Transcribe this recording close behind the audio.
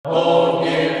Oh,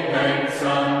 give thanks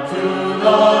unto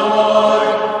the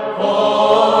Lord,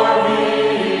 for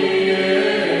he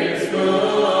is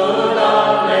good.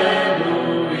 Alleluia.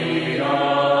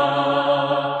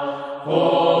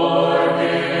 For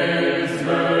his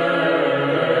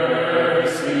mercy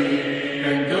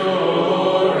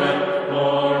endureth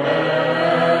forever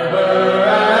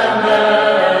and ever.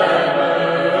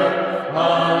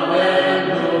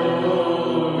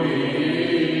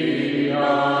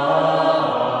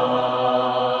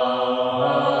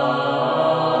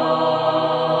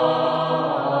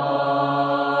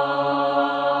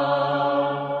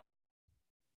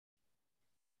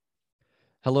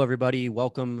 Hello, everybody.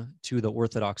 Welcome to the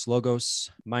Orthodox Logos.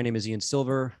 My name is Ian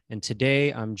Silver, and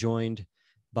today I'm joined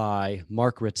by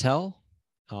Mark Ratelle.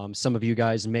 Some of you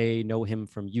guys may know him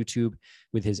from YouTube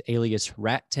with his alias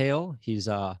Ratelle. He's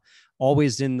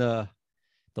always in the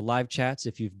live chats.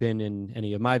 If you've been in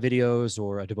any of my videos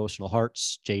or a Devotional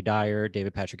Hearts, Jay Dyer,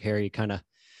 David Patrick Harry, kind of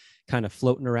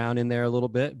floating around in there a little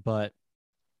bit. But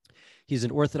he's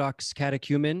an Orthodox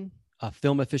catechumen, a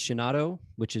film aficionado,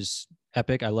 which is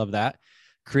epic. I love that.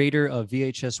 Creator of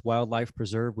VHS Wildlife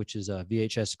Preserve, which is a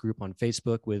VHS group on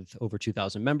Facebook with over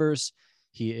 2,000 members.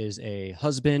 He is a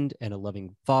husband and a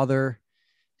loving father.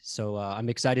 So I'm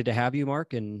excited to have you,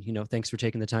 Mark. And, thanks for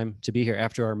taking the time to be here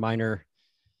after our minor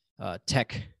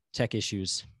tech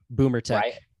issues, boomer tech.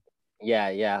 Right.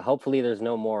 Yeah. Hopefully there's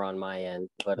no more on my end,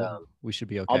 but we should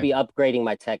be okay. I'll be upgrading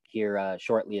my tech here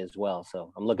shortly as well.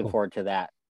 So I'm looking forward to that.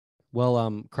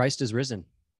 Well, Christ is risen.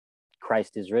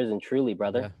 Christ is risen, truly,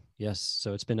 brother. Yeah. Yes.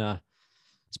 So it's been a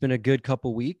good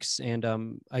couple weeks, and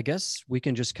I guess we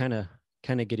can just kind of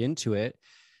get into it.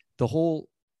 I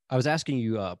was asking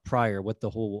you prior what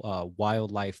the whole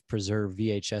wildlife preserve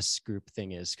VHS group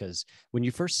thing is, because when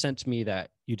you first sent me that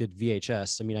you did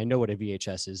VHS, I mean, I know what a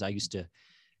VHS is. I used to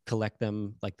collect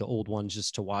them, like the old ones,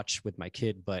 just to watch with my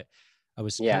kid, but I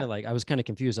was kind of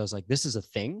confused. I was like, this is a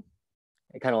thing?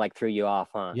 It kind of like threw you off,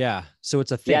 huh? Yeah. So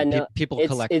it's a thing. Yeah, no, people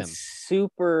collect them.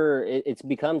 It's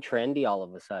become trendy all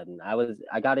of a sudden.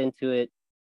 I got into it.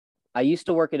 I used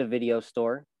to work at a video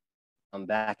store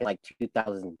back in like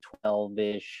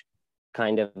 2012-ish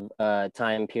kind of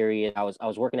time period. I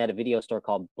was working at a video store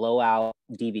called Blowout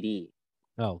DVD.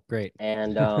 Oh, great.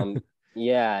 And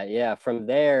yeah. From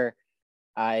there,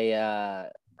 I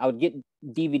would get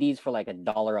DVDs for like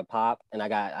 $1 a pop, and I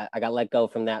got let go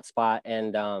from that spot,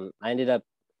 and I ended up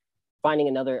finding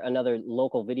another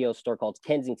local video store called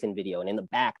Kensington Video, and in the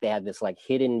back they had this like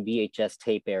hidden VHS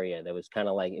tape area that was kind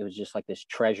of like, it was just like this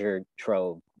treasure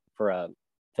trove for a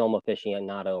film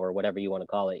aficionado or whatever you want to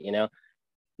call it,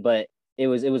 But it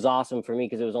was awesome for me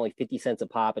because it was only 50 cents a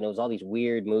pop, and it was all these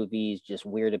weird movies, just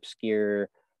weird, obscure,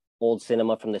 old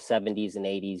cinema from the 70s and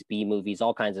 80s, B movies,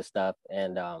 all kinds of stuff.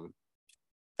 And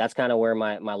that's kind of where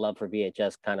my love for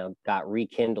VHS kind of got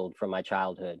rekindled from my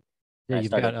childhood. Yeah, I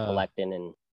started collecting,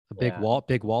 and a big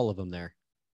wall of them there.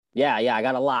 Yeah, I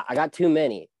got a lot. I got too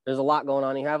many. There's a lot going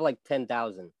on here. I have like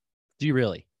 10,000. Do you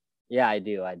really? Yeah, I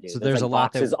do. So there's like a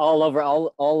lot boxes all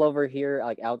over here,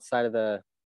 like outside of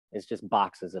it's just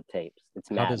boxes of tapes. It's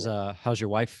madness. How's your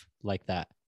wife like that?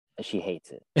 She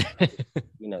hates it.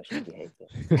 She hates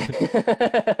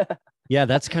it. Yeah,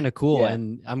 that's kind of cool. Yeah.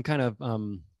 And I'm kind of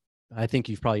I think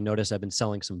you've probably noticed I've been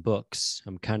selling some books.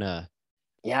 I'm kind of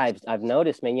I've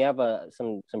noticed, man. You have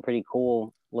some pretty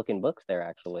cool looking books there,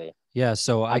 actually. Yeah,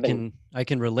 so I can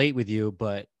relate with you,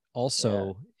 but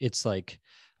also it's like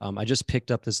I just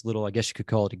picked up this little, I guess you could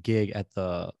call it a gig at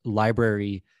the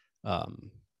library,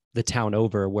 the town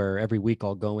over, where every week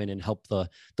I'll go in and help the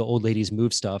old ladies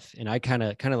move stuff. And I kind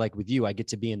of like with you, I get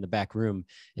to be in the back room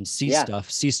and see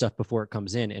stuff before it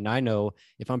comes in. And I know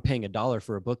if I'm paying $1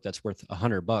 for a book that's worth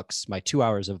 $100, my 2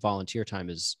 hours of volunteer time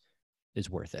is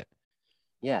worth it.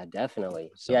 Yeah,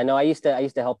 definitely. So, yeah, no, I used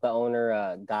to help the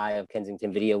owner, guy of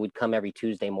Kensington Video. We'd come every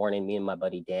Tuesday morning, me and my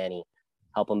buddy Danny,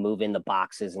 help him move in the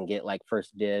boxes and get like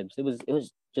first dibs. It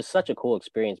was just such a cool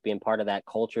experience being part of that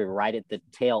culture right at the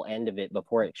tail end of it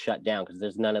before it shut down, because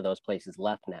there's none of those places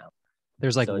left now.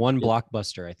 There's like one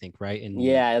Blockbuster, I think, right? In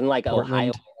like Portland,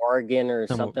 Ohio, Oregon, or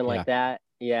something like that.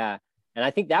 Yeah, and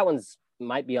I think that one's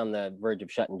might be on the verge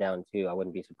of shutting down too. I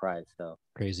wouldn't be surprised. So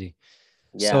crazy.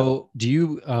 Yeah. So do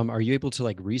you are you able to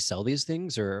like resell these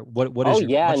things, or what is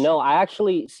no, I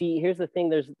actually see, here's the thing,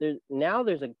 there's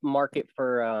a market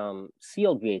for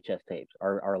sealed VHS tapes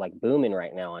are like booming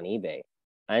right now on eBay.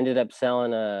 I ended up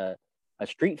selling a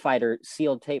Street Fighter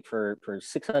sealed tape for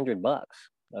 $600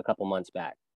 a couple months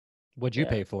back. What'd you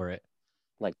pay for it?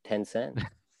 Like 10 cents.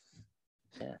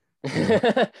 Yeah.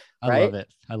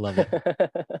 I love it.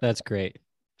 That's great.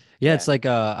 Yeah, it's like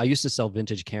I used to sell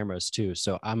vintage cameras too,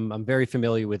 so I'm very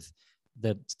familiar with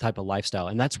the type of lifestyle,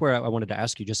 and that's where I wanted to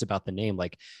ask you just about the name.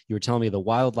 Like you were telling me the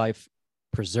wildlife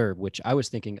preserve, which I was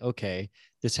thinking, okay,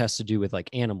 this has to do with like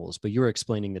animals, but you were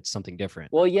explaining it's something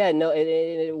different. Well, yeah, no,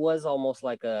 it was almost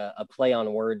like a play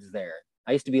on words there.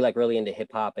 I used to be like really into hip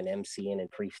hop and MCing and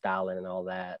freestyling and all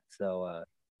that. So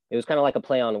it was kind of like a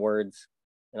play on words.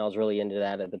 And I was really into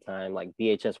that at the time, like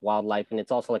VHS wildlife. And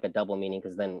it's also like a double meaning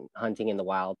because then hunting in the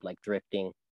wild, like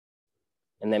drifting,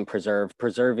 and then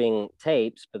preserving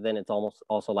tapes, but then it's almost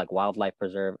also like wildlife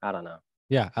preserve. I don't know.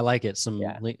 Yeah, I like it.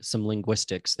 Yeah. Some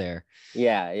linguistics there.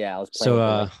 Yeah. I was playing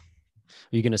So with are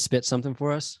you gonna spit something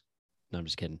for us? No, I'm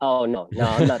just kidding. Oh no,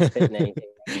 I'm not spitting anything.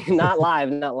 Not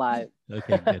live.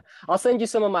 Okay, good. I'll send you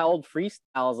some of my old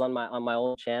freestyles on my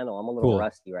old channel. I'm a little Cool.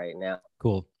 rusty right now.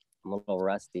 Cool. I'm a little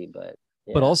rusty, but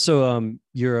yeah. But also,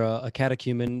 you're a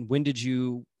catechumen. When did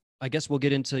you? I guess we'll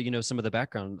get into some of the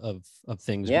background of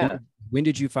things. Yeah. When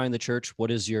did you find the church?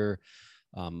 What is your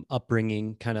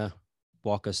upbringing? Kind of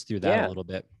walk us through that a little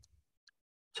bit.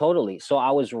 Totally. So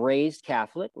I was raised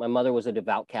Catholic. My mother was a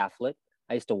devout Catholic.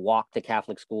 I used to walk to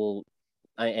Catholic school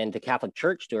and to Catholic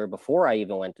church to her before I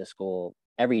even went to school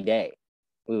every day.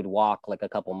 We would walk like a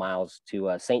couple miles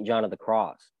to St. John of the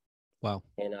Cross. Wow.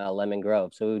 In Lemon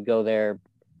Grove. So we would go there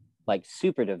like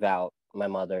super devout, my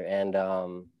mother. And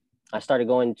I started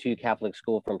going to Catholic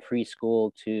school from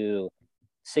preschool to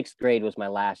 6th grade was my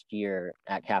last year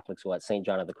at Catholic school at St.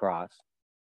 John of the Cross.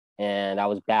 And I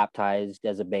was baptized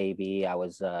as a baby. I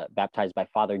was baptized by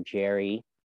Father Jerry,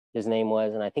 his name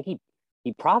was. And I think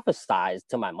he prophesied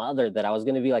to my mother that I was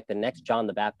going to be like the next John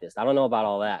the Baptist. I don't know about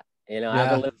all that. I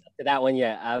haven't lived up to that one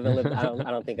yet. I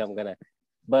don't think I'm gonna.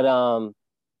 But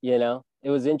it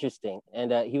was interesting.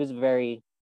 And he was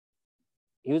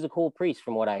a cool priest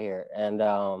from what I hear. And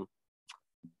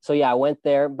so yeah, I went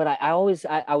there, but I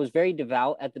was very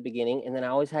devout at the beginning, and then I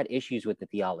always had issues with the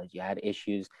theology. I had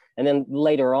issues, and then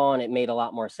later on, it made a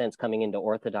lot more sense coming into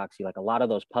Orthodoxy. Like a lot of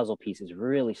those puzzle pieces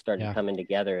really started coming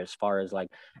together. As far as like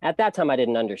at that time, I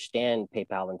didn't understand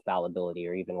papal infallibility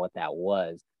or even what that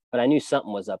was, but I knew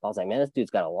something was up. I was like, man, this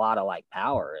dude's got a lot of like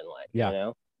power and like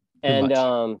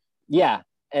and yeah.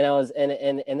 And I was, and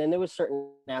then there was certain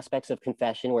aspects of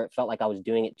confession where it felt like I was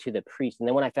doing it to the priest. And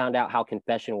then when I found out how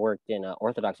confession worked in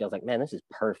Orthodoxy, I was like, man, this is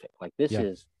perfect. Like this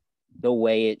is the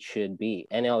way it should be.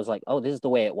 And I was like, oh, this is the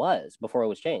way it was before it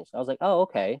was changed. I was like, oh,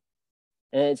 okay.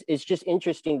 And it's just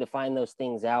interesting to find those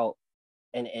things out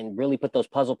and really put those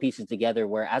puzzle pieces together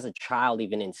where as a child,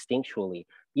 even instinctually,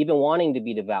 even wanting to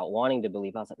be devout, wanting to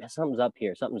believe, I was like, man, something's up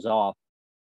here, something's off.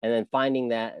 And then finding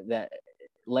that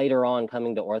later on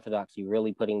coming to Orthodoxy,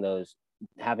 really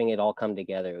having it all come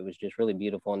together. It was just really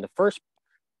beautiful. And the first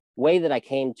way that I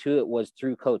came to it was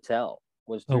through Cotel,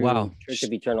 was through Church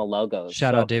of Eternal Logos.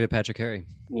 Shout out David Patrick Harry.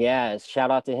 Yeah, shout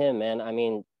out to him, man. I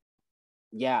mean,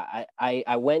 yeah, I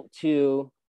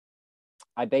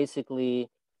basically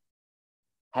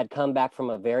had come back from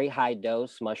a very high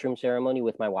dose mushroom ceremony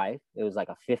with my wife. It was like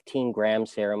a 15-gram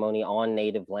ceremony on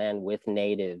native land with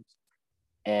natives.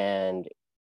 And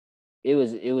it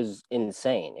was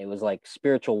insane. It was like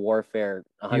spiritual warfare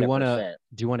 100%.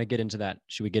 Do you want to get into that?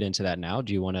 Should we get into that now?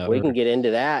 Do you want to? We can get into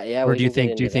that. Yeah. Or do you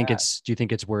think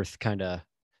it's worth kind of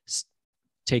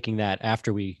taking that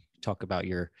after we talk about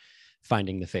your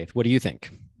finding the faith? What do you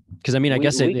think? Because I mean, I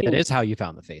guess it is how you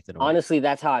found the faith. Honestly,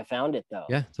 that's how I found it, though.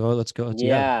 Yeah. So let's go.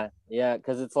 Yeah.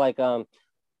 Because it's like so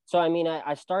I mean,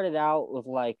 I started out with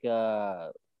like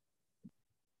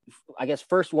I guess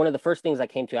one of the first things I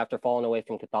came to after falling away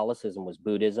from Catholicism was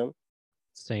Buddhism.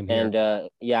 Same here. And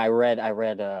I read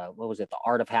what was it, The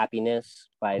Art of Happiness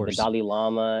by the Dalai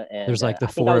Lama. And there's like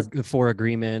the four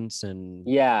agreements and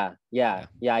yeah.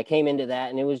 I came into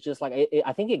that, and it was just like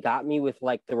I think it got me with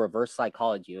like the reverse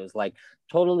psychology. It was like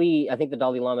totally. I think the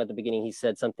Dalai Lama at the beginning, he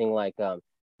said something like,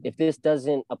 "If this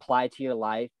doesn't apply to your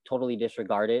life, totally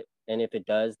disregard it, and if it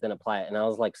does, then apply it." And I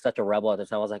was like such a rebel at the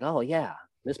time. I was like, "Oh yeah,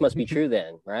 this must be true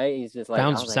then, right?" He's just like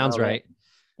sounds right.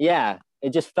 Yeah,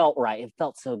 it just felt right. It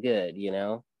felt so good,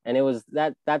 And it was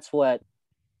that's what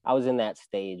I was in, that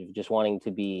stage of just wanting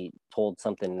to be told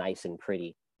something nice and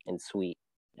pretty and sweet.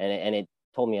 And it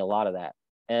told me a lot of that.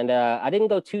 And I didn't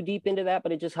go too deep into that,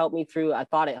 but it just helped me through. I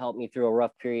thought it helped me through a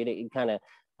rough period. I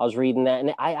was reading that,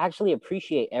 and I actually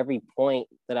appreciate every point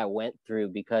that I went through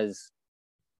because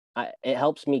it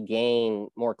helps me gain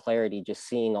more clarity, just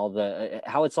seeing all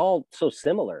how it's all so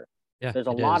similar. Yeah, there's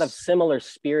a lot of similar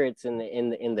spirits in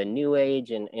the New Age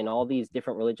and in all these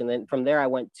different religions. And from there, I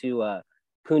went to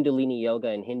Kundalini yoga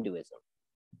and Hinduism,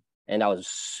 and I was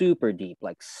super deep,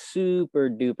 like super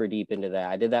duper deep into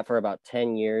that. I did that for about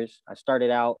 10 years. I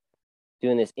started out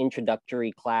doing this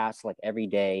introductory class like every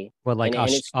day. What, like and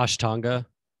it's Ashtanga?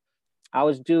 I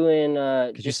was doing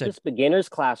You said this beginner's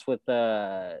class with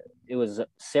it was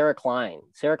Sarah Klein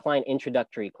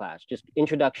introductory class, just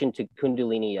introduction to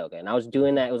Kundalini yoga. And I was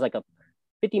doing that. It was like a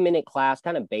 50-minute class,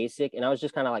 kind of basic. And I was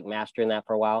just kind of like mastering that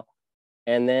for a while.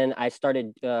 And then I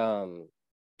started doing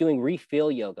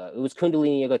refill yoga. It was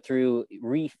Kundalini yoga through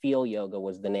refill yoga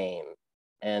was the name.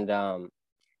 And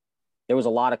there was a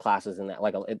lot of classes in that,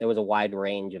 there was a wide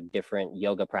range of different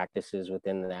yoga practices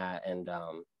within that. And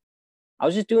I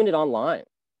was just doing it online,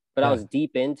 but I was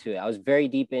deep into it. I was very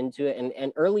deep into it.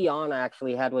 And early on, I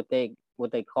actually had what they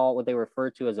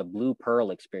refer to as a blue pearl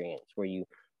experience, where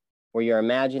you're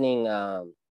imagining,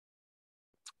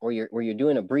 where you're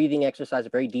doing a breathing exercise, a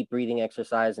very deep breathing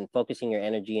exercise, and focusing your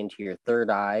energy into your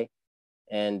third eye.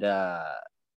 And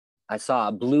I saw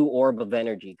a blue orb of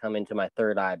energy come into my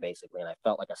third eye, basically. And I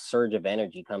felt like a surge of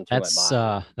energy come through my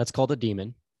body. That's called a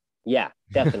demon. Yeah,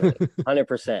 definitely.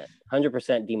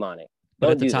 100% demonic. But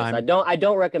Don't at the do time, this. I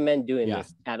don't recommend doing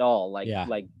this at all. Like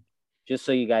just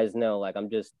so you guys know, like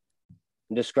I'm just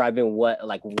describing what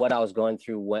I was going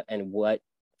through, what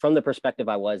from the perspective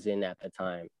I was in at the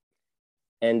time.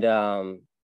 And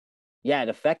it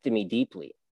affected me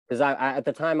deeply, because I at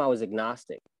the time I was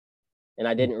agnostic and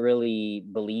I didn't really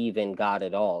believe in God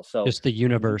at all. So just the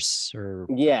universe, or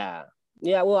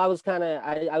well, I was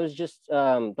I was just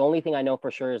the only thing I know for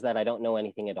sure is that I don't know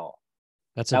anything at all.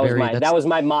 That was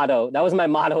my motto. That was my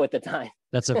motto at the time.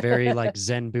 That's a very like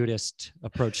Zen Buddhist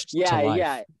approach to life.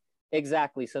 Yeah,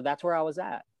 exactly. So that's where I was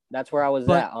at.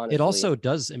 Honestly. It also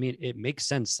does. I mean, it makes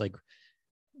sense. Like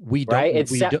we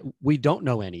don't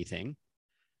know anything,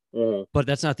 but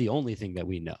that's not the only thing that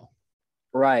we know.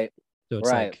 Right. So it's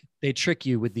like they trick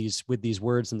you with these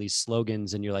words and these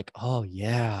slogans, and you're like, oh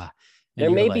yeah. And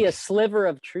there may be a sliver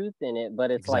of truth in it,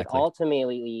 but it's exactly. like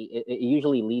ultimately it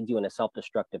usually leads you in a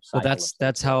self-destructive cycle. Well,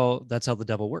 that's how the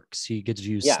devil works. He gives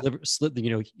you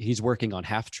he's working on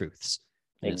half truths.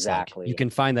 Exactly. Like, you can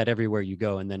find that everywhere you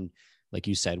go. And then, like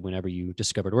you said, whenever you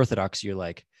discovered Orthodox, you're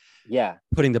like,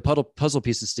 putting the puzzle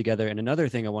pieces together. And another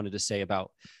thing I wanted to say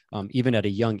about even at a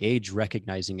young age,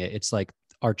 recognizing it, it's like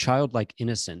our childlike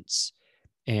innocence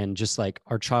and just like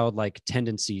our childlike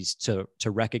tendencies to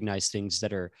recognize things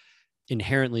that are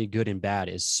inherently good and bad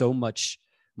is so much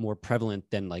more prevalent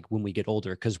than like when we get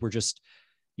older, because we're just,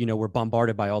 we're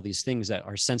bombarded by all these things that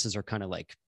our senses are kind of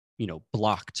like,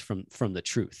 blocked from the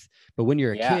truth. But when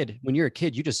you're a kid,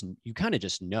 you kind of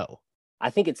just know.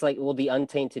 I think it's like, well, the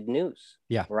untainted news.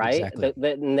 Yeah, right. Exactly.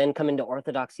 And then come into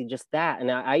Orthodoxy, just that.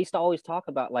 And I used to always talk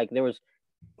about, like, there was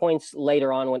points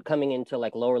later on when coming into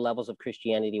like lower levels of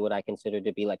Christianity, what I consider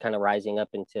to be like kind of rising up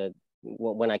into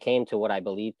when I came to what I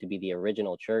believe to be the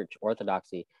original church,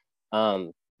 Orthodoxy.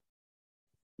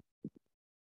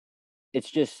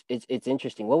 It's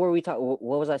interesting. What were we talking?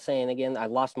 What was I saying again? I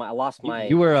lost my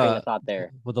you were train of thought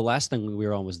there. Well, the last thing we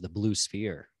were on was the blue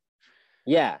sphere.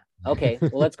 Yeah. Okay.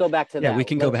 Well, let's go back to that. Yeah, we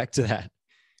can go back to that.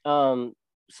 So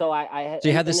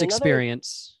you had this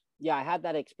experience. Yeah, I had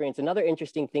that experience. Another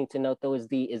interesting thing to note, though, is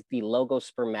the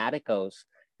logos spermaticos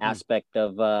aspect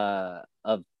of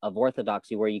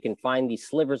Orthodoxy, where you can find these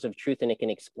slivers of truth and it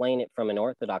can explain it from an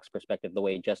Orthodox perspective, the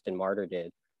way Justin Martyr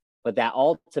did. But that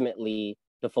ultimately,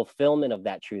 the fulfillment of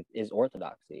that truth is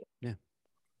Orthodoxy. Yeah.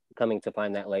 Coming to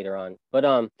find that later on. But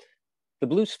the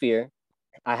blue sphere,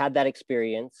 I had that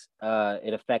experience.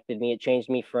 It affected me. It changed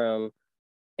me from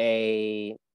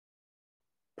a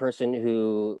person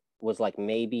who was like,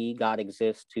 maybe God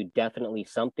exists, to definitely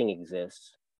something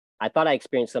exists. I thought I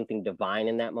experienced something divine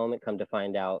in that moment. Come to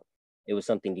find out, it was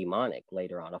something demonic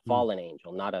later on, a fallen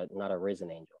angel, not a risen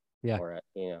angel. Yeah.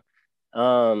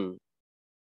 Or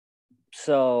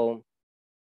so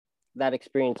that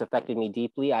experience affected me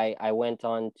deeply. I went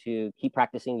on to keep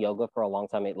practicing yoga for a long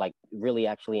time. It like really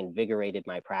actually invigorated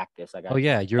my practice. I got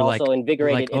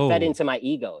invigorated. It fed into my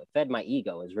ego. It fed my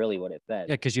ego is really what it fed.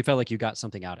 Yeah, because you felt like you got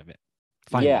something out of it.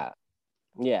 Finally.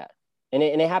 Yeah. And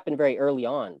it happened very early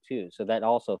on too. So that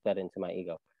also fed into my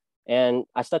ego. And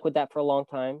I stuck with that for a long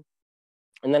time.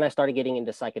 And then I started getting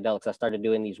into psychedelics. I started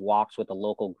doing these walks with a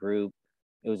local group.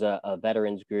 It was a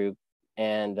veterans group.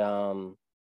 And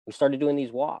we started doing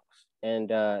these walks.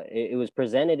 And it was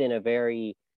presented in a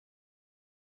very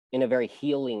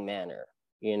healing manner,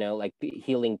 like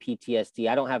healing PTSD.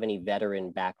 I don't have any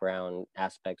veteran background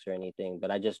aspects or anything,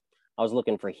 but I was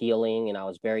looking for healing, and I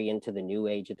was very into the new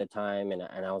age at the time. And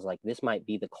I was like, this might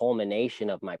be the culmination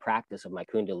of my practice of my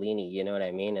Kundalini, you know what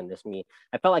I mean? And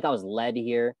I felt like I was led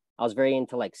here. I was very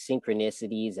into like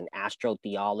synchronicities and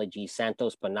astrotheology,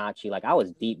 Santos Bonacci. Like I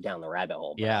was deep down the rabbit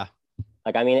hole. Bro. Yeah.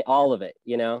 Like, I mean, all of it,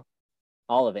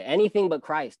 all of it, anything but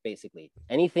Christ, basically,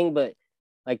 anything but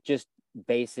like just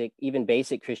basic, even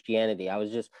basic Christianity.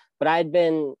 But I had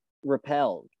been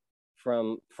repelled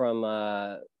from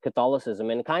Catholicism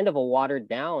and kind of a watered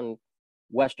down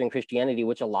Western Christianity,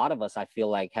 which a lot of us, I feel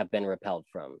like, have been repelled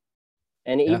from,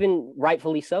 and even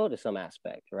rightfully so to some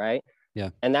aspect, right? Yeah.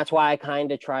 And that's why I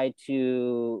kind of try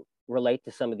to relate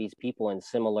to some of these people in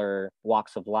similar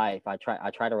walks of life. I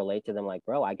try to relate to them like,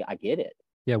 bro, I get it.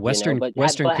 Yeah, Western But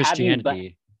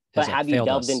Christianity has have you failed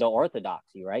delved us. into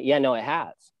orthodoxy, right? Yeah, no, it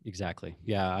has. Exactly.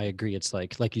 Yeah, I agree. It's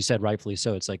like you said, rightfully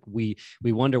so. It's like we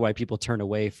wonder why people turn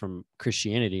away from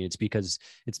Christianity. It's because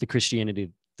it's the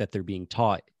Christianity that they're being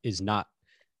taught is not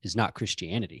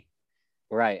Christianity.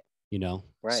 Right.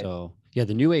 Right. So yeah,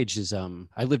 the New Age is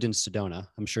I lived in Sedona.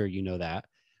 I'm sure you know that,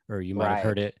 or you might have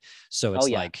heard it. So it's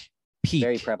like peak,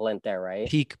 very prevalent there, right?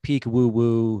 Peak woo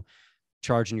woo,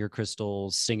 charging your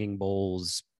crystals, singing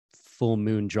bowls, full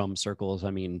moon drum circles. I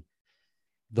mean,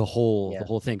 the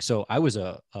whole thing. So I was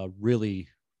a really,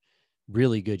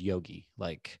 really good yogi,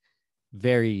 like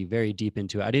very, very deep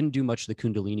into it. I didn't do much of the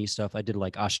Kundalini stuff. I did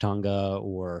like Ashtanga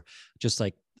or just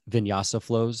like vinyasa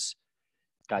flows.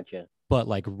 Gotcha. But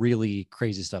like really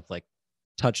crazy stuff, like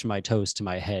touch my toes to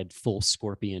my head, full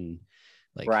scorpion,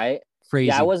 like right. Crazy.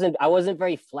 Yeah, I wasn't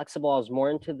very flexible. I was more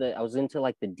into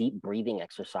like the deep breathing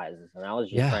exercises, and I was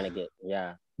just trying to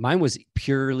get Mine was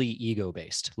purely ego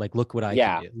based. Like, look what I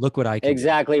can do. Look what I can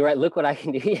exactly do. Right. Look what I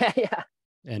can do. Yeah.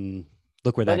 And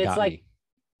look where that got me.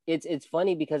 It's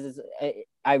funny because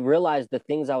I realized the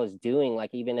things I was doing,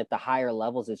 like even at the higher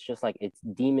levels, it's just like it's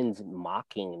demons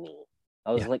mocking me.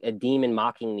 I was like a demon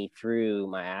mocking me through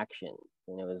my actions,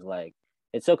 and it was like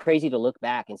it's so crazy to look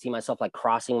back and see myself like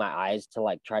crossing my eyes to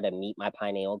like try to meet my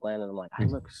pineal gland, and I'm like, I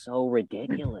look so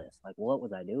ridiculous. Like, what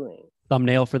was I doing?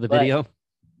 Thumbnail for the video,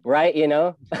 right?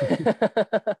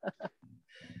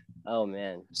 Oh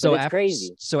man, so it's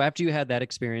crazy. So after you had that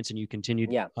experience and you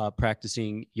continued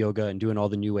practicing yoga and doing all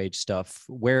the new age stuff,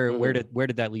 where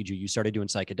did that lead you? You started doing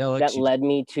psychedelics. That led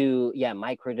me to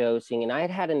microdosing, and I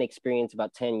had an experience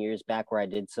about 10 years back where I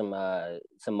did some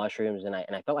mushrooms, and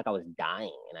I felt like I was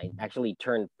dying, and I actually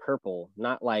turned purple,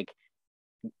 not like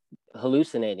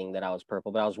hallucinating that I was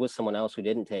purple, but I was with someone else who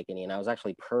didn't take any, and I was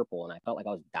actually purple, and I felt like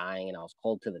I was dying, and I was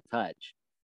cold to the touch,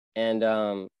 and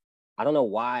I don't know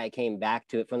why I came back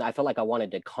to it I felt like I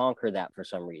wanted to conquer that for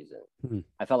some reason.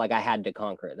 I felt like I had to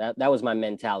conquer it. That was my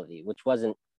mentality, which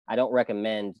wasn't, I don't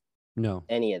recommend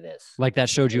any of this. Like that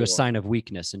showed you a sign of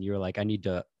weakness, and you were like, I need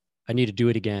to do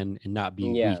it again and not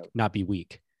be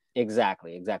weak.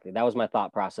 Exactly. That was my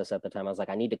thought process at the time. I was like,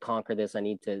 I need to conquer this. I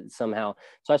need to somehow.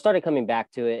 So I started coming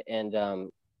back to it, and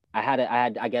I had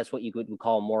I guess what you would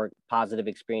call more positive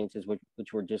experiences,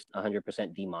 which were just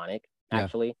 100% demonic,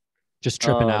 actually. Just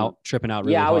tripping out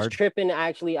really hard. I was tripping.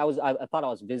 Actually, I thought I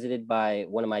was visited by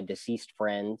one of my deceased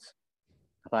friends.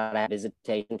 I thought I had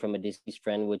visitation from a deceased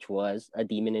friend, which was a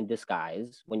demon in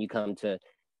disguise. When you come to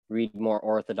read more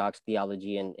Orthodox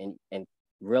theology and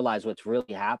realize what's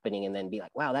really happening, and then be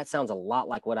like, wow, that sounds a lot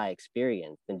like what I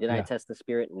experienced. And did I test the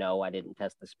spirit? No, I didn't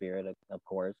test the spirit, of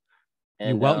course.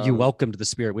 And you welcomed the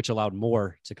spirit, which allowed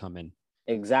more to come in.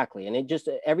 Exactly. And it just,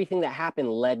 everything that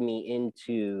happened led me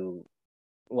into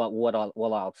what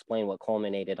I'll explain what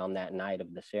culminated on that night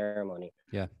of the ceremony.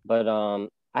 Yeah. But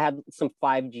I had some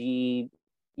 5G,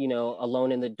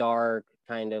 alone in the dark,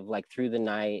 kind of like through the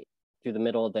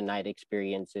middle of the night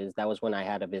experiences. That was when I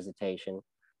had a visitation.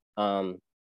 And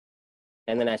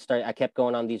then I kept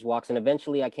going on these walks, and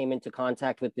eventually I came into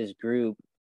contact with this group.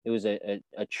 It was a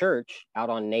church out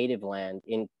on native land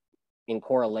in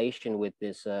correlation with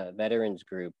this veterans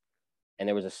group. And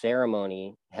there was a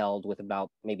ceremony held with about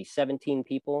maybe 17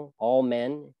 people, all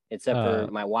men, except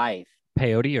for my wife.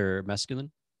 Peyote or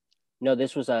mescaline? No,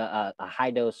 this was a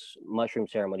high dose mushroom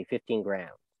ceremony, 15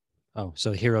 grams. Oh,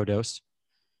 so hero dose?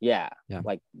 Yeah.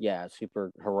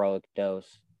 Super heroic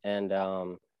dose. And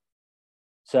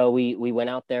so we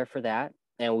went out there for that,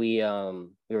 and we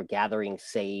were gathering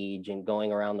sage and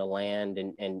going around the land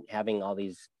and having all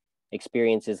these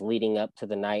experiences leading up to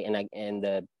the night. And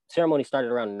the ceremony started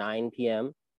around 9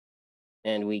 p.m.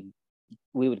 and we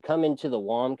would come into the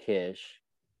Wamkish,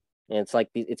 and it's like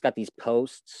it's got these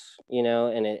posts,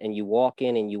 and you walk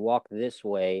in, and you walk this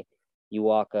way, you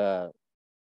walk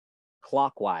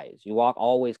clockwise, you walk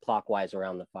always clockwise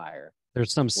around the fire.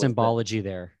 There's some symbology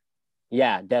there.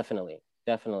 Yeah, definitely.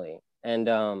 And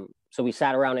so we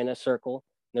sat around in a circle.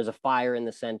 There's a fire in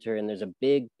the center, and there's a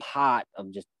big pot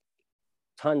of just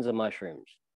tons of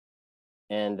mushrooms.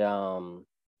 And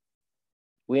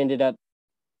we ended up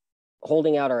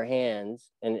holding out our hands,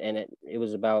 and it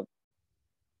was about,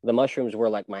 the mushrooms were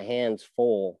like my hands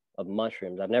full, of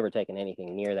mushrooms. I've never taken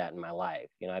anything near that in my life.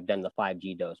 You know, I've done the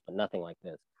 5G dose, but nothing like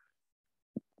this.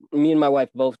 Me and my wife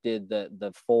both did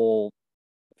the full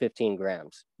 15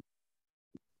 grams.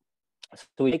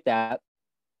 So we take that.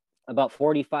 About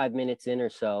 45 minutes in or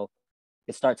so,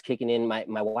 it starts kicking in. My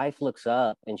wife looks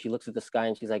up and she looks at the sky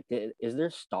and she's like,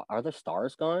 are the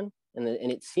stars gone? And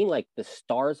it seemed like the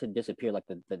stars had disappeared. Like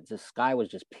the sky was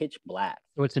just pitch black.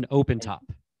 So it's an open top.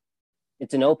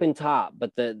 It's an open top,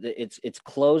 but it's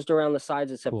closed around the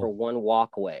sides except for one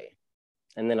walkway,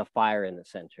 and then a fire in the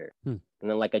center, and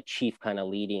then like a chief kind of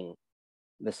leading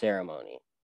the ceremony.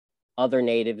 Other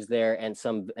natives there, and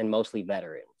mostly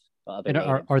veterans. And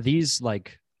are these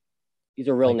like? These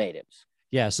are real natives.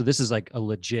 Yeah, so this is like a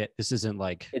legit. This isn't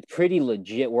like. It's pretty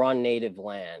legit. We're on native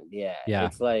land. Yeah. Yeah.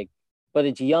 It's like, but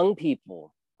it's young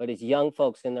people. But it's young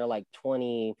folks in their like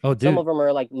 20. Oh, dude. Some of them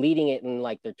are like leading it in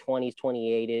like their 20s,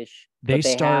 28-ish. They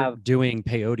start doing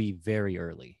peyote very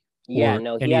early. Yeah,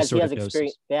 no, he has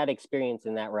experience. They had experience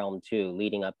in that realm too,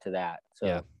 leading up to that.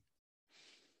 So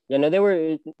yeah, no, they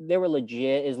were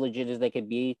legit as they could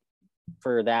be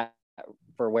for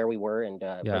where we were and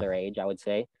for their age, I would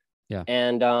say. Yeah.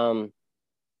 And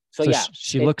so yeah,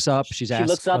 she looks up. She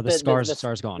looks up. The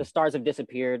stars gone. The stars have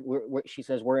disappeared. She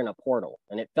says we're in a portal,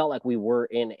 and it felt like we were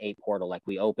in a portal. Like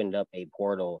we opened up a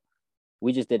portal.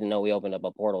 We just didn't know we opened up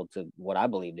a portal to what I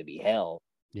believe to be hell.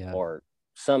 Yeah. Or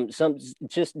some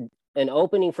just an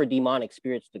opening for demonic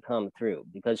spirits to come through.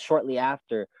 Because shortly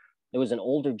after, there was an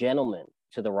older gentleman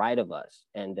to the right of us,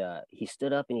 and he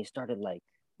stood up and he started like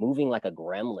moving like a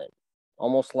gremlin,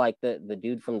 almost like the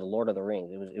dude from the Lord of the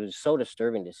Rings. It was so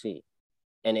disturbing to see.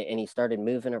 And he started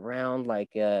moving around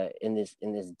like in this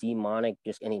demonic,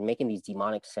 and he's making these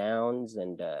demonic sounds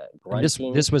and grunting.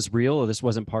 And this was real, or this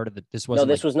wasn't part of it? This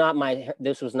was not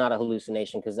a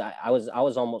hallucination, because I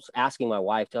was almost asking my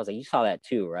wife. I was like, you saw that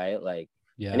too, right? Like,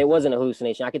 yeah. And it wasn't a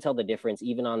hallucination. I could tell the difference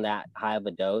even on that high of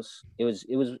a dose. It was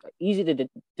easy to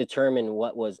determine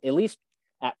what was, at least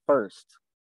at first.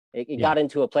 It got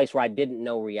into a place where I didn't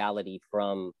know reality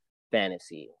from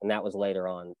fantasy, and that was later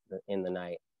on in the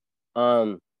night.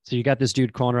 So you got this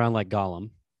dude crawling around like Gollum.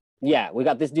 Yeah, we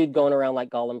got this dude going around like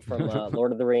Gollum from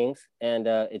Lord of the Rings, and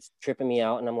it's tripping me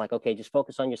out. And I'm like, okay, just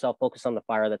focus on yourself, focus on the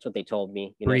fire. That's what they told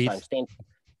me. Breathe. So I'm staying.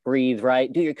 Breathe,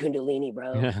 right? Do your Kundalini,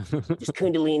 bro. Yeah. Just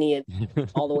Kundalini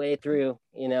it all the way through,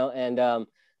 And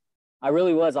I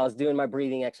really was. I was doing my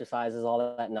breathing exercises, all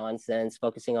of that nonsense,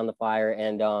 focusing on the fire,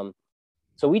 and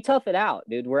so we tough it out,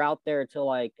 dude. We're out there till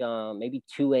like maybe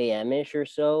 2 a.m. ish or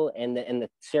so, and the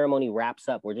ceremony wraps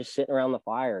up. We're just sitting around the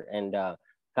fire and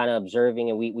kind of observing.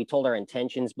 And we told our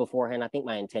intentions beforehand. I think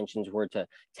my intentions were to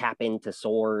tap into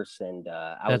source, and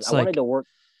I wanted to work.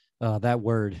 That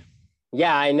word.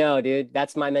 Yeah, I know, dude.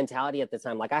 That's my mentality at the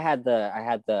time. Like I had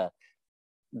the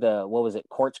what was it?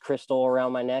 Quartz crystal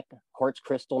around my neck, quartz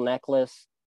crystal necklace.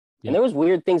 Yeah. And there was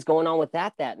weird things going on with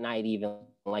that night, even.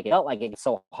 Like, it felt like it was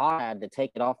so hot, I had to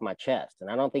take it off my chest. And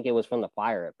I don't think it was from the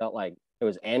fire. It felt like there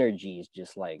was energies,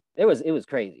 just like, it was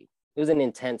crazy. It was an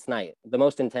intense night, the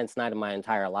most intense night of my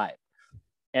entire life.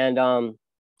 And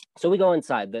so we go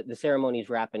inside. The ceremony's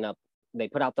wrapping up. They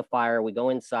put out the fire. We go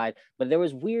inside. But there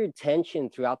was weird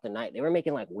tension throughout the night. They were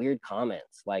making, like, weird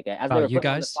comments. Like, as they were putting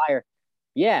out the fire.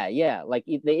 Yeah. Like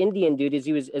the Indian dude, as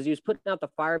he was putting out the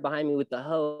fire behind me with the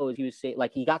hose, he was saying,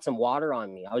 like, he got some water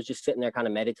on me. I was just sitting there kind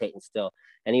of meditating still.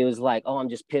 And he was like, oh, I'm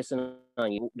just pissing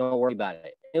on you. Don't worry about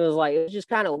it. It was just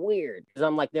kind of weird because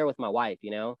I'm like there with my wife,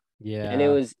 Yeah. And it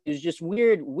was just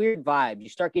weird vibes. You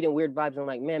start getting weird vibes. I'm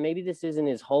like, man, maybe this isn't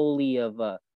as holy of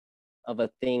a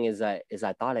thing as I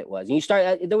thought it was.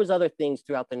 And there was other things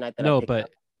throughout the night that I picked up.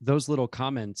 Those little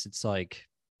comments, it's like,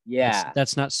 yeah,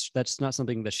 that's not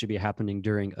something that should be happening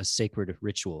during a sacred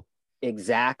ritual.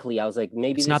 Exactly. I was like,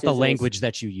 maybe it's not the language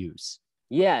that you use.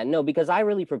 Yeah, no, because I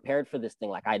really prepared for this thing.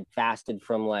 Like I'd fasted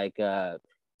from like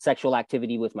sexual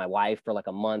activity with my wife for like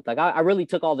a month. Like I really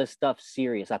took all this stuff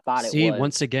serious. I thought it was.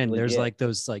 Once again, there's like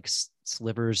those like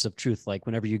slivers of truth. Like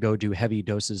whenever you go do heavy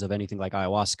doses of anything like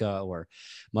ayahuasca or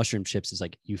mushroom chips, it's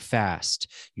like you fast,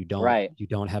 you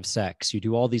don't have sex, you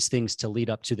do all these things to lead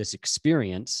up to this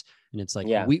experience. And it's like,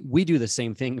 we do the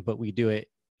same thing, but we do it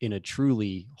in a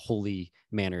truly holy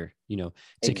manner,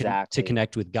 to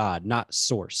connect with God, not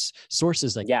source. Source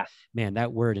is like, man,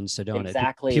 that word in Sedona.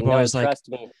 Exactly. People always like,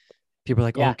 people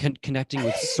are like, connecting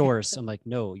with source. I'm like,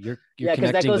 no, you're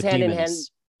connecting that goes with hand demons. In hand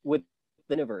with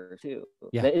the universe too.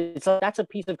 Yeah. That's a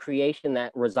piece of creation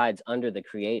that resides under the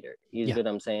creator. You know what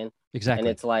I'm saying? Exactly. And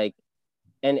it's like,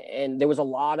 and there was a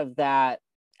lot of that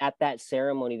at that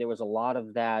ceremony. There was a lot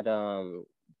of that,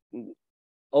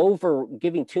 over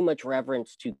giving too much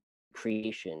reverence to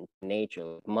creation,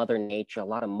 nature, mother nature, a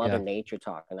lot of mother nature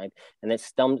talk. And it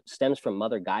stems from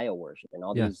Mother Gaia worship and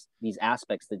all these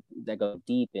aspects that go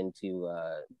deep into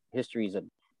histories of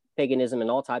paganism and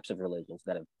all types of religions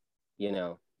that have, you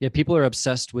know. Yeah, people are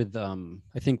obsessed with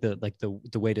I think the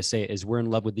way to say it is we're in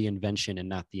love with the invention and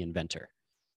not the inventor.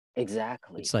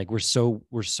 Exactly. It's like we're so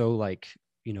like,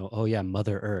 you know, oh yeah,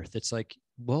 Mother Earth. It's like,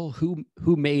 well, who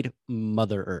made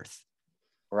Mother Earth?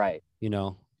 Right. You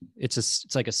know,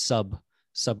 it's like a sub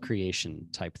creation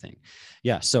type thing.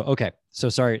 Yeah. So okay. So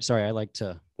sorry. I like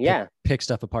to pick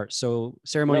stuff apart. So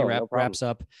ceremony wraps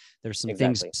up. There's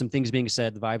some things being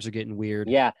said. The vibes are getting weird.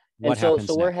 Yeah. What happens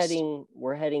next?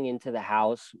 we're heading into the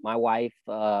house. My wife,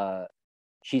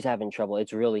 she's having trouble.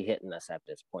 It's really hitting us at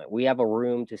this point. We have a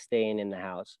room to stay in the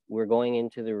house. We're going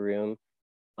into the room.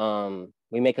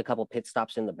 We make a couple pit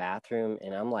stops in the bathroom,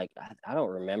 and I'm like, I don't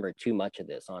remember too much of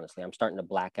this, honestly. I'm starting to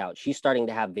black out. She's starting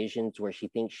to have visions where she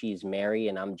thinks she's Mary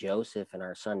and I'm Joseph and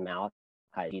our son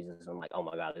Malachi, Jesus. I'm like, oh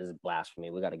my God, this is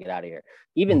blasphemy. We got to get out of here.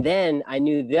 Even then, I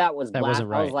knew that was blasphemy.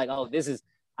 Right. I was like, oh, this is.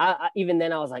 Even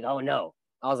then, I was like, oh no.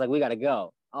 I was like, we got to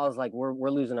go. I was like,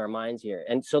 we're losing our minds here.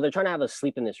 And so they're trying to have us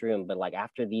sleep in this room, but like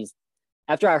after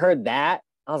I heard that,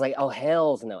 I was like, oh,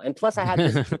 hells no. And plus I had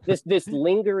this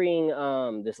lingering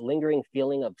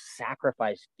feeling of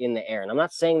sacrifice in the air. And I'm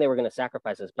not saying they were going to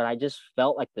sacrifice us, but I just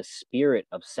felt like the spirit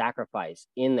of sacrifice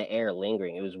in the air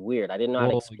lingering. It was weird. I didn't know how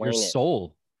to explain your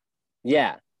soul.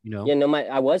 Yeah. You know? Yeah, no,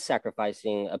 I was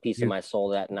sacrificing a piece of my soul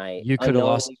that night. You could have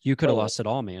lost it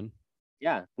all, man.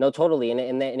 Yeah, no, totally.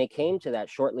 And it came to that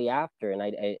shortly after.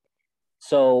 And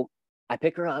so I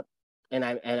pick her up. And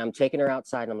I'm taking her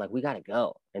outside and I'm like, we got to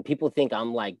go. And people think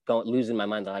I'm like losing my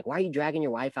mind. They're like, why are you dragging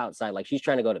your wife outside? Like she's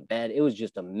trying to go to bed. It was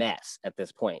just a mess at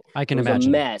this point. I can imagine. It was a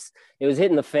mess. It was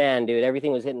hitting the fan, dude.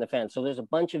 Everything was hitting the fan. So there's a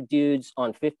bunch of dudes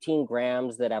on 15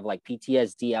 grams that have like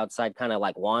PTSD outside, kind of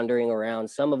like wandering around.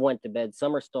 Some have went to bed.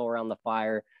 Some are still around the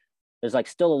fire. There's like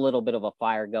still a little bit of a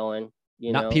fire going.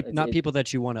 You know, not people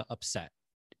that you want to upset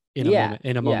in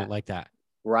a moment like that.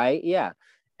 Right. Yeah.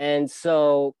 And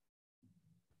so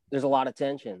there's a lot of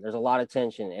tension.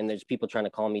 And there's people trying to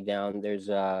calm me down. There's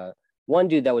one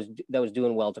dude that was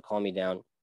doing well to calm me down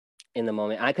in the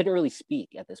moment. I couldn't really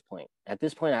speak at this point.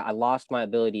 I lost my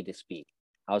ability to speak.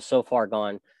 I was so far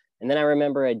gone. And then I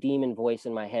remember a demon voice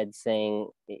in my head saying,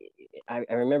 I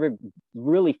remember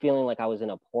really feeling like I was in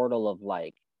a portal of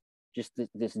like just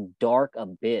this dark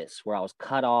abyss where I was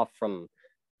cut off from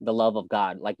the love of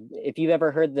God. Like if you've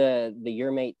ever heard the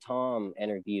Your Mate Tom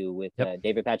interview with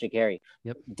David Patrick Harry,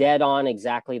 dead on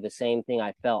exactly the same thing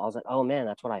I felt. I was like, oh man,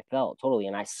 that's what I felt totally.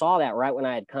 And I saw that right when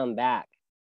I had come back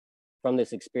from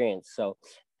this experience. So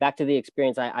back to the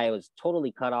experience, I was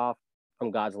totally cut off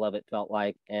from God's love, it felt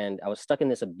like, and I was stuck in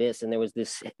this abyss. And there was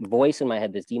this voice in my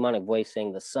head, this demonic voice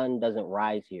saying, the sun doesn't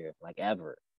rise here, like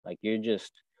ever. Like you're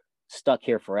just stuck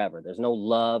here forever. There's no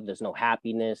love, there's no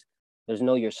happiness. There's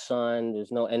no your son,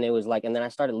 and it was like, and then I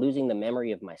started losing the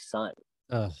memory of my son.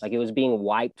 Like it was being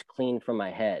wiped clean from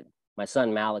my head, my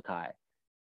son Malachi.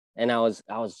 And I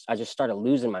just started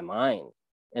losing my mind.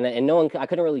 And no one, I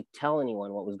couldn't really tell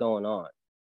anyone what was going on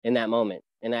in that moment.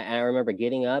 And I remember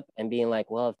getting up and being like,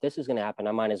 well, if this is going to happen,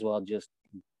 I might as well just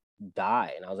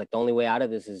die. And I was like, the only way out of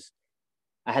this is,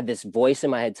 I had this voice in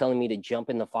my head telling me to jump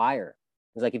in the fire.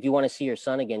 It's like, if you want to see your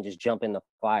son again, just jump in the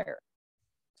fire.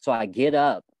 So I get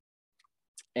up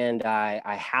and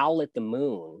I howl at the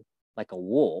moon like a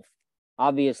wolf.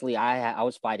 Obviously, I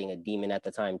was fighting a demon at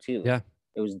the time too. Yeah,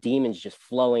 it was demons just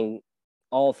flowing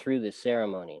all through this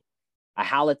ceremony. I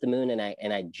howl at the moon and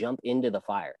I jump into the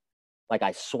fire, like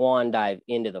I swan dive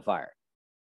into the fire,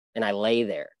 and I lay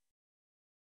there,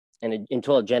 and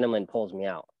until a gentleman pulls me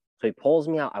out. So he pulls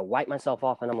me out. I wipe myself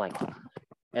off, and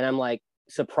I'm like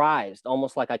surprised,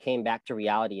 almost like I came back to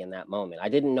reality in that moment. I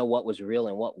didn't know what was real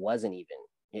and what wasn't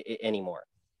even anymore.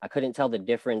 I couldn't tell the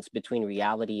difference between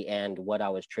reality and what I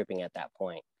was tripping at that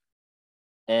point.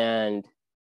 And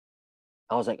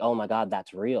I was like, oh my God,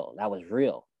 that's real. That was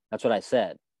real. That's what I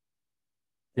said.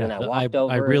 Yeah, and I walked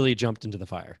over. I really jumped into the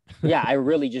fire. Yeah, I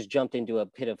really just jumped into a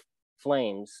pit of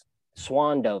flames,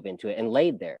 swan dove into it, and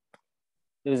laid there.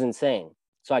 It was insane.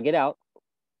 So I get out,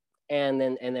 and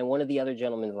then one of the other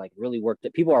gentlemen like really worked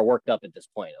it. People are worked up at this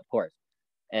point, of course.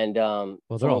 And well,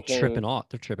 they're all tripping off.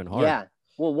 They're tripping hard. Yeah.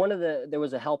 Well, there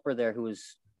was a helper there who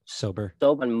was sober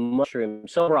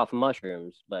off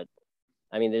mushrooms, but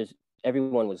I mean,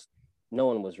 no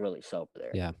one was really sober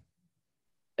there. Yeah.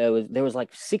 There was like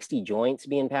 60 joints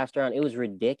being passed around. It was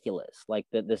ridiculous. Like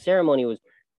the ceremony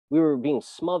we were being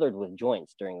smothered with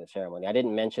joints during the ceremony. I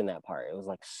didn't mention that part. It was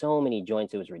like so many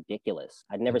joints. It was ridiculous.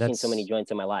 I'd never seen so many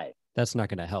joints in my life. That's not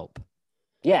going to help.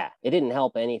 Yeah, it didn't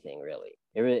help anything really.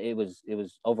 It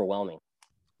was overwhelming.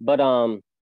 But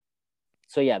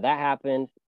so yeah, that happened.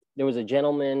 There was a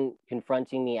gentleman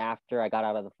confronting me after I got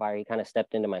out of the fire. He kind of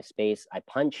stepped into my space. I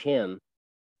punch him.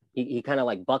 He kind of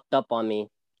like bucked up on me.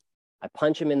 I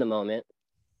punch him in the moment.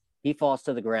 He falls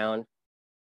to the ground.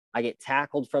 I get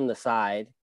tackled from the side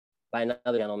by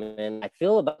another gentleman. I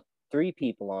feel about 3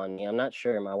 people on me. I'm not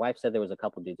sure. My wife said there was a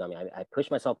couple dudes on me. I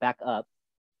push myself back up.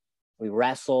 We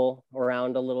wrestle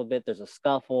around a little bit. There's a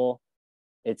scuffle.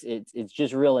 It's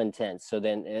just real intense. So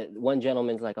then one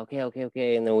gentleman's like, okay.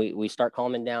 And then we start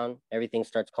calming down. Everything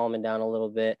starts calming down a little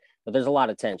bit, but there's a lot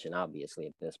of tension, obviously,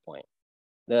 at this point.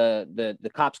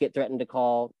 The cops get threatened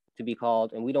to be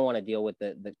called, and we don't want to deal with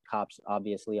the cops,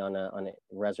 obviously, on a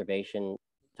reservation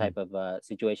type of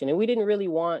situation. And we didn't really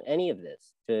want any of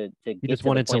this to You get just to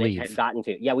wanted the point to it leave. had gotten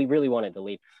to. Yeah, we really wanted to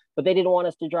leave, but they didn't want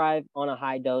us to drive on a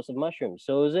high dose of mushrooms.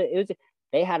 So it was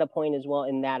they had a point as well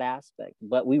in that aspect,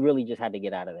 but we really just had to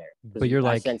get out of there. But you're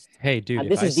like, sensed, hey, dude,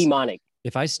 this is demonic.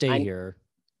 if I stay here,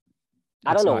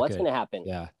 I don't know not what's good. going to happen.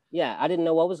 Yeah. I didn't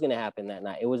know what was going to happen that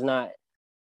night. It was not,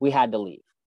 we had to leave.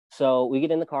 So we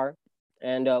get in the car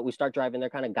and we start driving. They're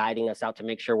kind of guiding us out to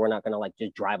make sure we're not going to like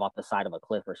just drive off the side of a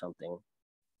cliff or something.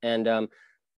 And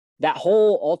that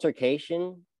whole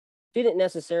altercation didn't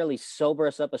necessarily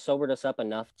sobered us up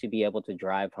enough to be able to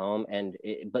drive home.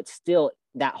 But still,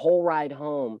 that whole ride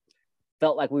home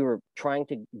felt like we were trying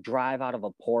to drive out of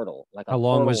a portal. Like how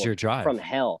long was your drive from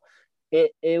hell?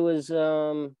 It was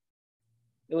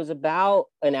about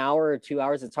an hour or 2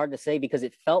 hours. It's hard to say because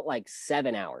it felt like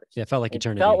 7 hours. Yeah, it felt like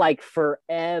eternity. It felt like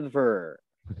forever.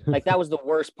 Like that was the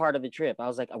worst part of the trip. I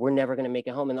was like, we're never gonna make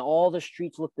it home. And all the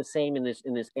streets looked the same in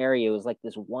this area. It was like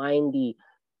this windy,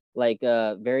 like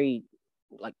very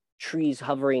like trees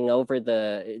hovering over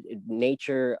the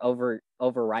nature,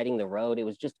 overriding the road. It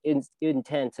was just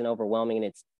intense and overwhelming. And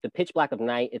it's the pitch black of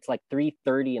night. It's like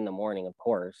 3:30 in the morning, of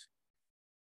course.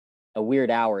 A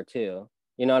weird hour too.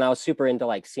 You know, and I was super into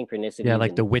like synchronicity. Yeah,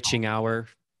 like the witching hour.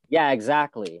 Yeah,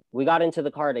 exactly. We got into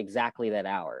the car at exactly that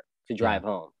hour to drive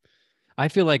home. I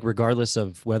feel like regardless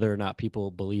of whether or not people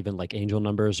believe in like angel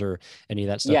numbers or any of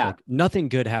that stuff, like nothing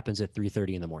good happens at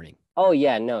 3:30 in the morning. Oh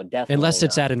yeah, no, definitely. Unless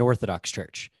it's at an Orthodox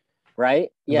church. Right?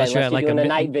 Yeah, unless you're like doing a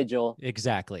night vigil.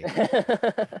 Exactly.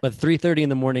 But 3:30 in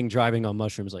the morning driving on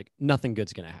mushrooms, like nothing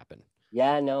good's gonna happen.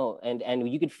 Yeah, no, and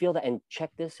you could feel that. And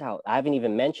check this out. I haven't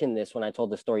even mentioned this when I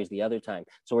told the stories the other time.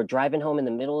 So we're driving home in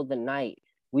the middle of the night.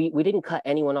 We didn't cut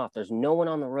anyone off. There's no one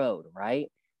on the road,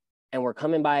 right? And we're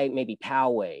coming by maybe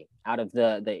Poway out of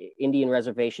the Indian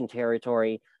reservation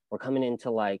territory. We're coming into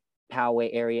like Poway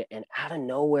area, and out of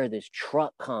nowhere, this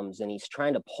truck comes and he's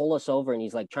trying to pull us over, and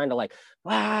he's like trying to like,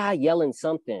 yelling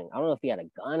something. I don't know if he had a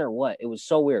gun or what. It was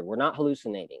so weird. We're not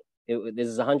hallucinating. This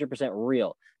is 100%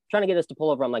 real. Trying to get us to pull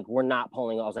over. I'm like, we're not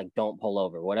pulling. I was like, don't pull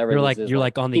over. Whatever. You're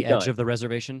like on the edge of the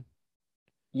reservation.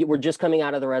 We're just coming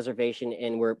out of the reservation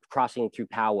and we're crossing through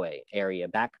Poway area,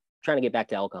 trying to get back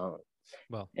to El Cajon.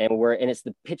 Well, and it's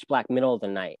the pitch black middle of the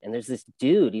night, and there's this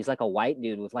dude. He's like a white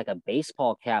dude with like a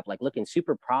baseball cap, like looking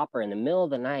super proper in the middle of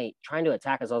the night, trying to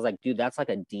attack us. I was like, dude, that's like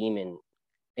a demon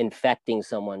infecting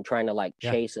someone, trying to like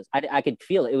chase us. I could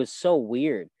feel it. It was so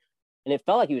weird, and it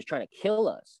felt like he was trying to kill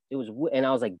us. And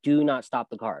I was like, do not stop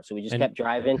the car. So we just kept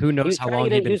driving. Who knows how long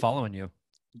he'd been following you?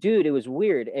 Dude, it was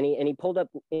weird. And he pulled up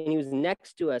and he was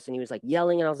next to us and he was like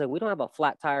yelling. And I was like, we don't have a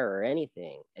flat tire or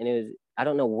anything. And I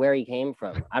don't know where he came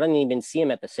from. I don't even see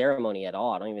him at the ceremony at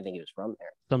all. I don't even think he was from there.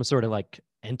 Some sort of like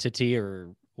entity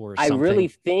or something. I really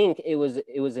think it was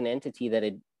an entity that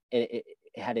it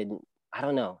had I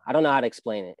don't know how to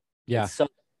explain it. Yeah. It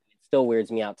still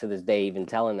weirds me out to this day, even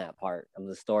telling that part of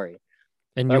the story.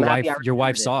 And your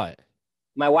wife saw it.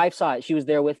 My wife saw it. She was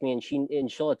there with me,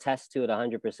 and she'll attest to it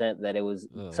 100% that it was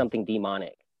something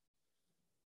demonic.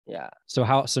 Yeah. So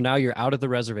now you're out of the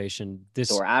reservation.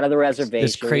 So we're out of the reservation.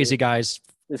 This crazy guy's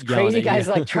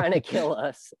like trying to kill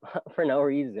us for no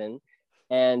reason.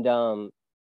 And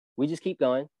we just keep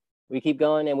going. We keep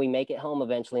going and we make it home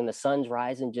eventually. And the sun's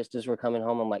rising just as we're coming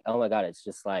home. I'm like, oh my God, it's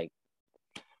just like,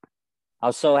 I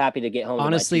was so happy to get home.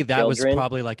 Honestly, that was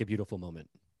probably like a beautiful moment.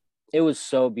 It was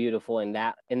so beautiful in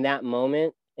that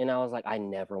moment. And I was like, I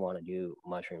never want to do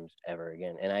mushrooms ever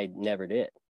again. And I never did.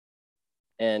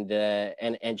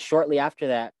 And shortly after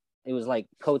that, it was like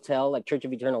Cotel, like Church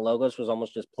of Eternal Logos was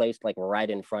almost just placed like right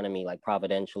in front of me, like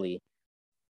providentially,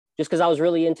 just because I was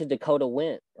really into Dakota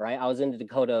Wint, right? I was into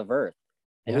Dakota of Earth.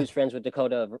 And who's friends with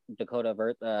Dakota of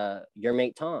Earth? Your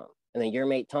mate Tom. And then your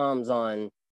mate Tom's on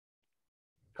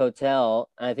Cotel.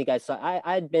 And I think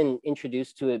I'd been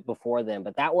introduced to it before then,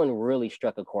 but that one really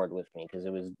struck a chord with me because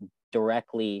it was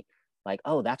directly like,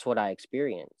 oh, that's what I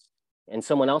experienced, and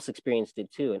someone else experienced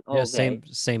it too, and Yeah, okay,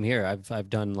 same here. I've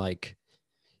done like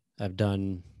I've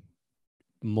done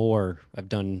more.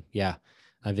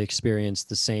 I've experienced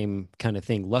the same kind of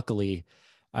thing. Luckily,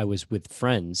 I was with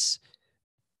friends,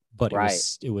 but right,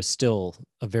 it was still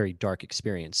a very dark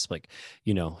experience. Like,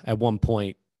 at one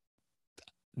point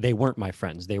they weren't my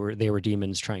friends. They were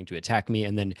demons trying to attack me,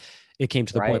 and then it came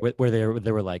to the point right, where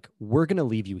they were like, "We're gonna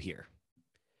leave you here.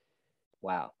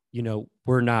 wow,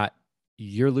 We're not.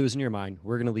 You're losing your mind.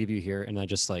 We're gonna leave you here." And I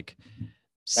just like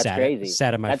that's crazy.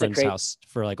 sat at my That's a friend's crazy, house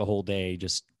for like a whole day,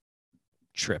 just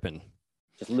tripping.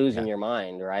 just losing Yeah, your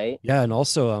mind, right? yeah, and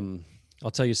also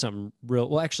I'll tell you something real.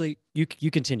 Well, actually, you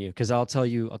continue because I'll tell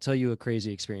you a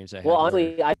crazy experience I Well, had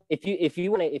where. honestly, if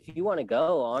you want to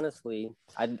go, honestly,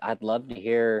 I'd love to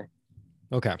hear.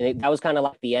 Okay, And that was kind of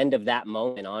like the end of that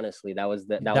moment. Honestly, that that was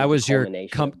the was your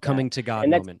culmination of that. coming to God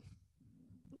And that's moment.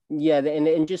 yeah,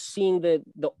 and just seeing the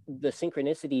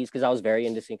synchronicities, because I was very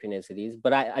into synchronicities,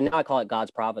 but I now I call it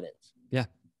God's providence. Yeah,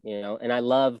 And I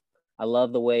love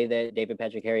the way that David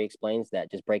Patrick Harry explains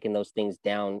that, just breaking those things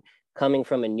down, coming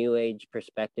from a new age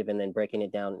perspective and then breaking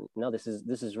it down. No, this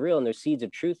is real, and there's seeds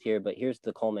of truth here, but here's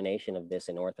the culmination of this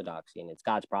in orthodoxy, and it's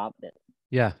God's providence.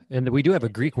 yeah, and we do have a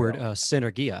Greek It's word, real.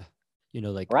 synergia.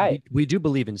 Like Right. we do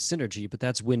believe in synergy, but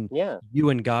that's when Yeah. you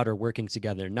and God are working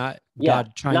together, not Yeah.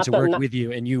 God trying Not to the work not with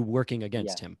you and you working Yeah.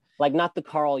 against him. Like not the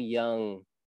Carl Jung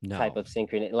type No, of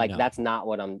synchrony. Like no, that's not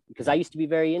what I'm, because I no. used to be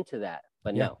very into that,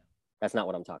 but Yeah, no, that's not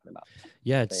what I'm talking about.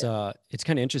 yeah. So yeah. It's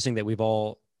kind of interesting that we've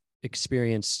all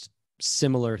experienced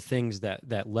similar things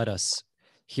that led us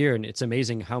here, and it's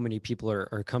amazing how many people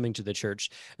are coming to the church.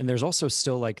 And there's also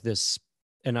still like this,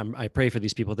 and I pray for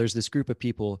these people. There's this group of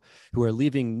people who are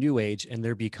leaving New Age and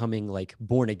they're becoming like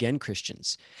born again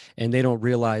Christians, and they don't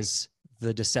realize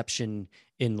the deception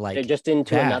in They're like just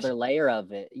into that. another layer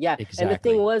of it. Yeah. And the thing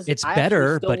Exactly. was, It's I actually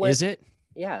better, still but went, is it?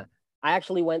 yeah, I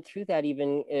actually went through that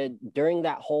even during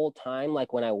that whole time.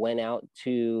 Like when I went out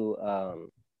to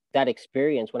that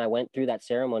experience, when I went through that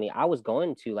ceremony, I was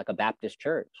going to like a Baptist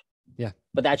church, Yeah.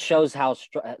 but that shows how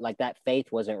like that faith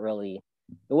it wasn't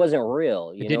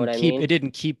real. You know what I mean? It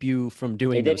didn't keep you from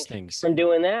doing It those didn't keep me things. from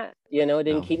doing that. It didn't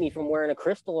No. keep me from wearing a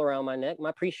crystal around my neck.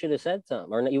 My priest should have said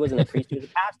something. Or no, he wasn't a priest, he was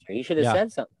a pastor. He should have Yeah.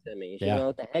 said something to me. You Yeah. know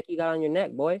what the heck you got on your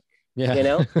neck, boy? Yeah. You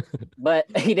know, but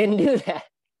he didn't do that.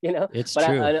 It's But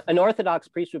true. an Orthodox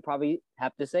priest would probably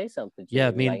have to say something to Yeah,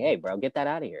 I me, be like, mean, "Hey, bro, get that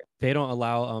out of here." they don't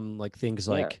allow like things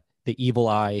Yeah, like the evil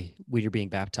eye when you're being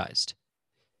baptized.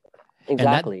 And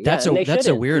exactly. Yeah, and that's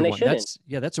a and weird they one. shouldn't.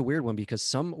 That's a weird one because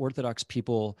some Orthodox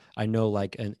people I know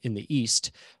like in the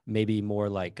East, maybe more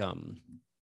like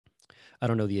I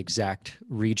don't know the exact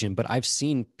region, but I've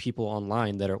seen people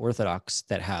online that are Orthodox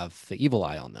that have the evil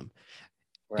eye on them.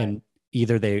 Right. And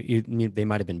either they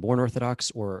might have been born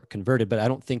Orthodox or converted, but I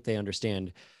don't think they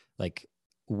understand like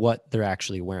what they're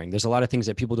actually wearing. There's a lot of things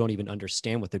that people don't even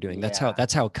understand what they're doing. Yeah,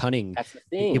 That's how cunning that's the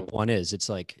the evil thing. one is. It's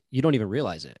like you don't even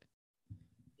realize it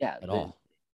Yeah, at all.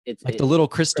 Like the little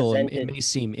it's crystal, it presented. may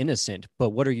seem innocent, but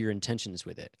what are your intentions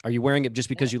with it? Are you wearing it just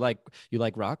Yeah, because you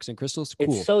like rocks and crystals?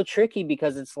 it's Cool. so tricky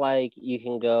because it's like you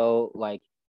can go like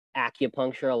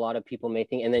acupuncture. A lot of people may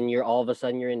think, and then you're all of a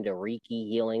sudden you're into Reiki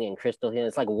healing and crystal healing.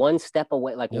 It's like one step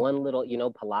away, like Yep. one little,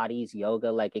 Pilates,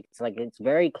 yoga. Like it's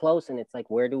very close, and it's like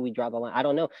where do we draw the line? I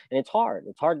don't know, and it's hard.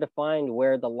 It's hard to find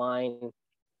where the line.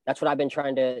 That's what I've been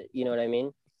trying to, you know what I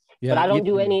mean? But Yeah. I don't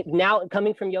do Even any now.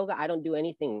 Coming from yoga, I don't do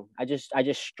anything. I just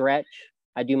stretch.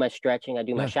 I do my stretching. I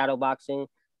do my yeah. shadow boxing.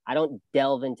 I don't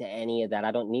delve into any of that.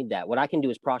 I don't need that. What I can do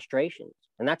is prostrations.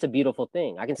 And that's a beautiful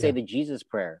thing. I can say Yeah. the Jesus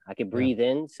prayer. I can Yeah. breathe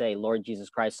in, say, Lord Jesus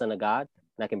Christ, Son of God.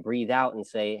 And I can breathe out and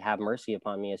say, have mercy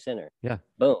upon me, a sinner. Yeah.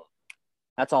 Boom.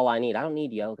 That's all I need. I don't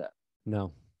need yoga,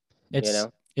 No. you It's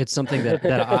know? it's something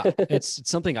it's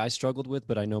something I struggled with,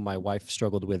 but I know my wife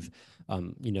struggled with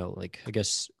like I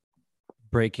guess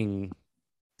breaking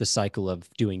the cycle of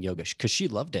doing yoga because she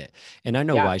loved it, and I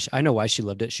know Yeah. why she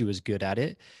loved it. She was good at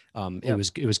it. It Yeah.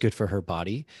 was good for her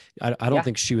body. I don't Yeah.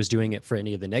 think she was doing it for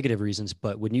any of the negative reasons,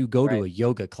 but when you go to Right. a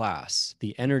yoga class,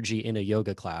 the energy in a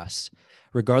yoga class,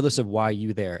 regardless of why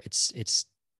you there, it's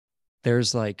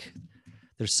there's like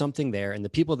there's something there. And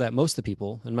most of the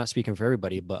people, I'm not speaking for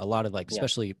everybody, but a lot of like Yeah.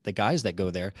 especially the guys that go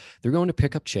there, they're going to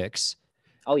pick up chicks.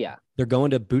 Oh, yeah. They're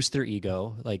going to boost their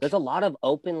ego. There's Like a lot of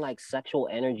open, like sexual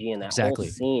energy in that whole exactly.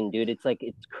 scene, dude. It's like,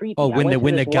 it's Oh, creepy. I went to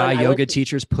when the this one, guy I went yoga to,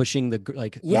 teacher's pushing the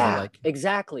yeah,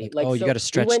 exactly. like, Like, oh, you so got to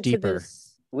stretch deeper.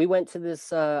 we went to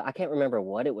this I can't remember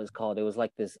what it was called. It was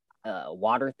like this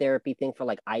water therapy thing for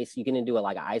like ice. You can do it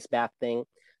like an ice bath thing.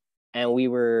 And we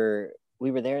were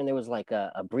there, and there was like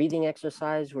a breathing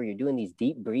exercise where you're doing these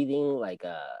deep breathing, like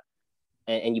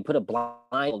and you put a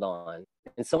blindfold on,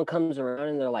 and someone comes around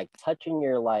and they're like touching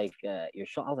your your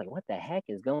shoulder. I was like, what the heck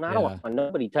is going on? I don't Yeah. want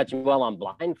nobody touching me while I'm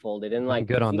blindfolded. And I'm like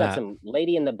good on you got that. some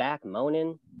lady in the back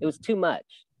moaning. It was too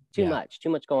much, too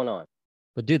much going on.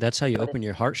 But dude, that's how you But open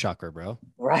your heart chakra, bro.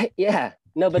 right? Yeah.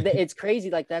 No, but it's crazy.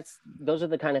 Like those are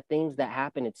the kind of things that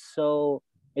happen. It's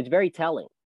very telling.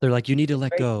 They're like, you need to It's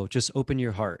let very, go. Just open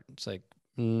your heart. It's like,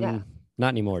 yeah. not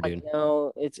anymore, It's like, dude.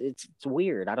 no, it's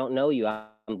weird. I don't know you. I'm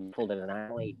blindfolded and I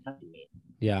don't want you touching me.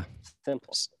 Yeah.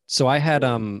 Simple. So I had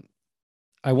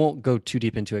I won't go too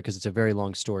deep into it because it's a very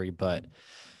long story, but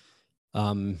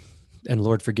and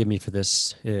Lord forgive me for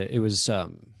this. It was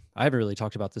I haven't really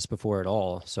talked about this before at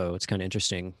all, so it's kind of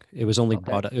interesting. It was only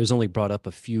brought up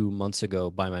a few months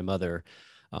ago by my mother.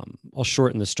 I'll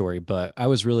shorten the story, but I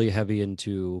was really heavy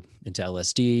into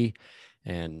LSD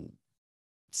and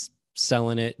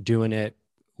selling it, doing it,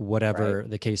 whatever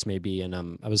the case may be. And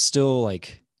I was still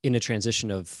like in a transition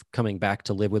of coming back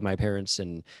to live with my parents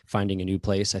and finding a new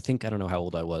place. I don't know how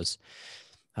old I was,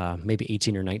 maybe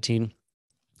 18 or 19,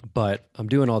 but I'm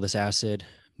doing all this acid.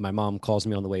 My mom calls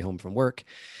me on the way home from work.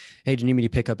 Hey, do you need me to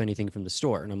pick up anything from the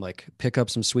store? And I'm like, pick up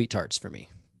some sweet tarts for me.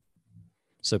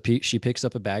 So she picks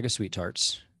up a bag of sweet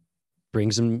tarts,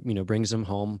 brings them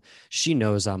home. She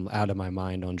knows I'm out of my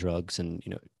mind on drugs, and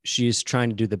she's trying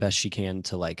to do the best she can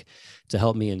to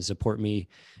help me and support me,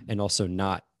 and also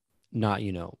not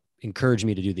encourage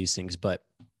me to do these things. But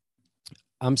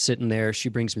I'm sitting there. She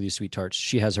brings me these sweet tarts.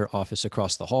 She has her office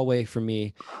across the hallway from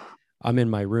me. I'm in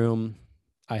my room.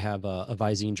 I have a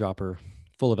Visine dropper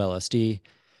full of LSD.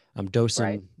 I'm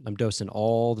dosing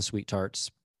all the sweet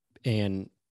tarts, and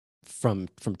from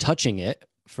touching it,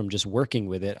 from just working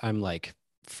with it, I'm like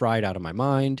fried out of my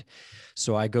mind.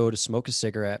 So I go to smoke a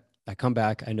cigarette. I come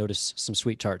back. I notice some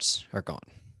sweet tarts are gone.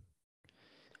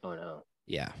 Oh no.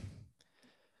 Yeah.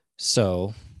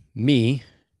 So me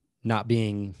not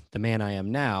being the man I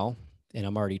am now, and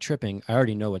I'm already tripping, I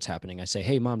already know what's happening. I say,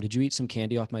 hey, Mom, did you eat some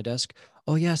candy off my desk?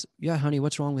 Oh, yes. Yeah, honey,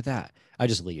 what's wrong with that? I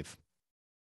just leave.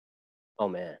 Oh,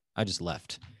 man. I just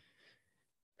left.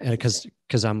 And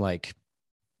because I'm like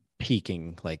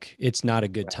peaking, like it's not a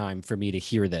good time for me to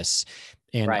hear this.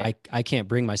 And I can't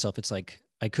bring myself. It's like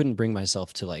I couldn't bring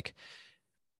myself to like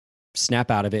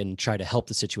snap out of it and try to help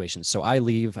the situation. So I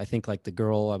leave. I think like the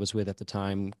girl I was with at the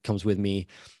time comes with me.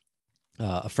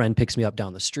 A friend picks me up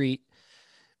down the street.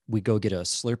 We go get a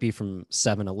Slurpee from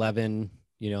 7-Eleven.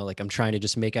 Like I'm trying to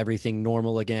just make everything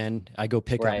normal again. I go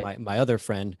pick up my other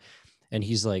friend, and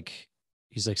he's like,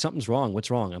 something's wrong. What's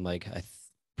wrong? I'm like,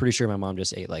 pretty sure my mom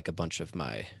just ate like a bunch of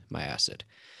my acid.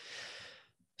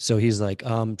 So he's like,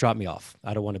 drop me off.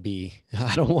 I don't want to be.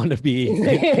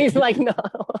 He's like, no,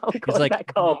 I'm going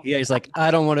back home. Yeah, he's like, I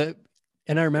don't want to.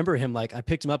 And I remember him, like, I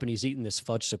picked him up and he's eating this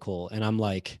fudgesicle, and I'm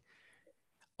like,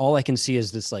 all I can see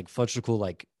is this like fudgesicle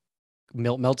like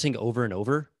melting over and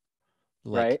over.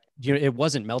 Like, it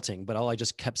wasn't melting, but all I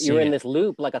just kept seeing. You were in this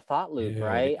loop, like a thought loop, dude,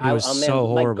 right? It was so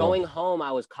horrible. Like going home,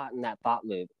 I was caught in that thought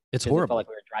loop. It's horrible. It felt like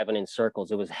we were driving in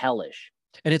circles. It was hellish.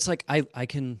 And it's like I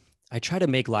try to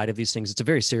make light of these things. It's a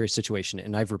very serious situation,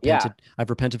 and I've repented. Yeah. I've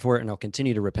repented for it, and I'll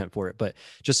continue to repent for it. But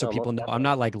just so people know, I'm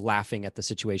not like laughing at the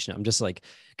situation. I'm just like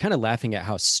kind of laughing at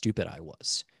how stupid I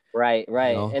was. Right.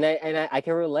 And I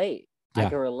can relate. Yeah. I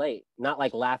can relate. Not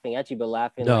like laughing at you, but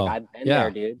laughing like I've been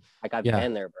there, dude. Like I've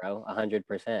been there, bro,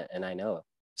 100%, and I know.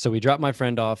 So we dropped my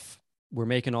friend off. We're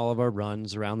making all of our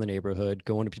runs around the neighborhood,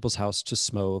 going to people's house to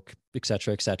smoke, et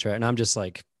cetera, et cetera. And I'm just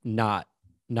like not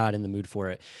in the mood for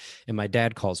it. And my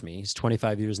dad calls me. He's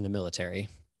 25 years in the military.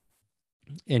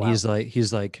 And he's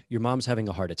like, your mom's having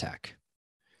a heart attack.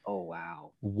 Oh,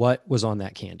 wow. What was on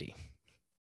that candy?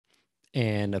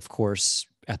 And of course,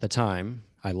 at the time,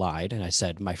 I lied and I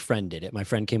said, my friend did it. My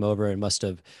friend came over and must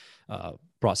have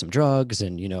brought some drugs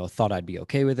and, thought I'd be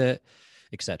okay with it,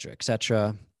 et cetera, et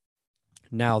cetera.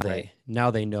 Now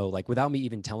they know, like without me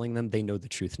even telling them, they know the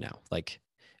truth now, like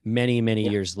many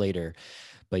years later.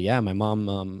 But yeah, my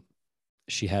mom,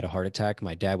 she had a heart attack.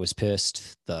 My dad was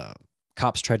pissed. The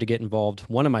cops tried to get involved.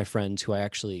 One of my friends who I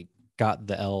actually got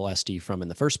the LSD from in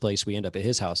the first place, we end up at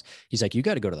his house. He's like, you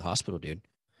got to go to the hospital, dude.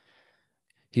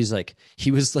 He was like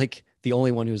the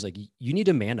only one who was like, you need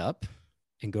to man up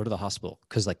and go to the hospital.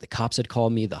 Cause like the cops had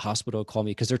called me, the hospital called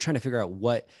me, cause they're trying to figure out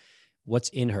what's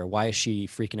in her. Why is she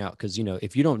freaking out? Cause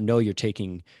if you don't know you're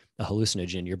taking a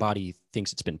hallucinogen, your body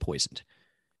thinks it's been poisoned.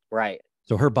 Right.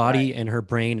 So her body and her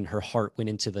brain and her heart went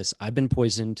into this. I've been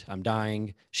poisoned. I'm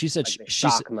dying. She said, like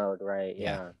shock mode. Right.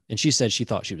 Yeah. And she said she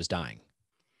thought she was dying.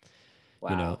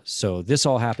 Wow. So this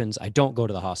all happens. I don't go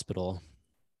to the hospital.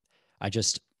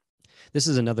 this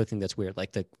is another thing that's weird.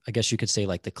 Like I guess you could say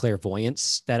like the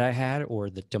clairvoyance that I had, or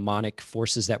the demonic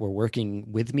forces that were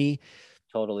working with me,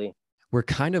 Totally. were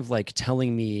kind of like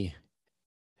telling me,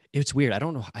 it's weird. I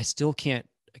don't know. I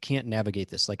can't navigate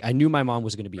this. Like I knew my mom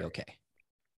was going to be okay.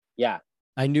 Yeah.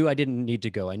 I knew I didn't need to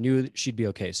go. I knew she'd be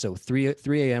okay. So 3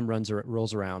 a.m.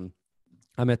 rolls around.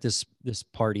 I'm at this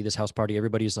party, this house party.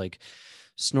 Everybody's like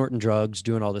snorting drugs,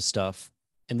 doing all this stuff.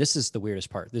 And this is the weirdest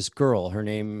part. This girl, her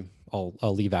name I'll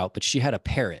leave out, but she had a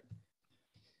parrot.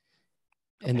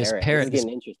 And this parrot, this is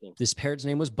getting interesting. This parrot's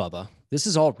name was Bubba. This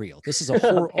is all real. This is a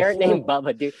parrot named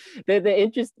Bubba, dude.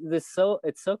 It's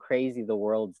so crazy, the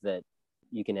worlds that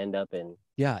you can end up in.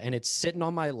 Yeah, and it's sitting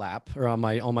on my lap, or on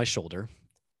my shoulder,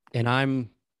 and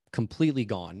I'm completely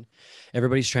gone.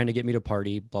 Everybody's trying to get me to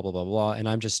party, blah blah blah blah, and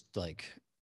I'm just like,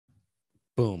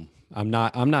 boom. I'm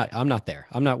not there.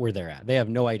 I'm not where they're at. They have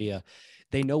no idea.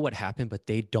 They know what happened, but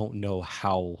they don't know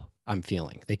how I'm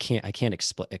feeling. I can't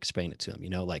explain it to them, you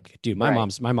know, like, dude, my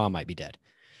mom might be dead.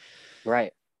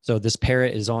 Right. So this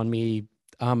parrot is on me.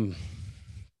 I'm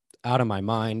out of my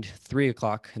mind. 3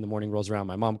 o'clock in the morning rolls around.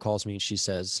 My mom calls me and she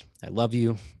says, "I love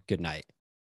you. Good night."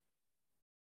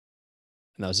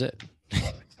 And that was it.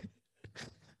 That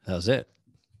was it.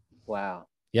 Wow.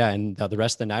 Yeah. And the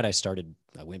rest of the night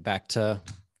I went back to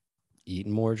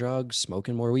eating more drugs,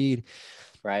 smoking more weed.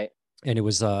 Right. And it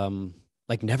was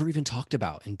like never even talked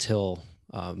about until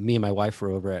me and my wife were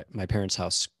over at my parents'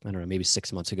 house. I don't know, maybe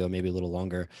 6 months ago, maybe a little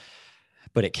longer,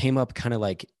 but it came up kind of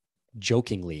like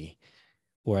jokingly,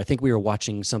 or I think we were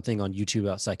watching something on YouTube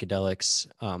about psychedelics.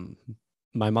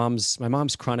 My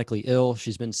mom's chronically ill.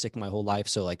 She's been sick my whole life.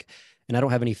 So like, and I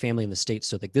don't have any family in the States.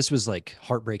 So like, this was like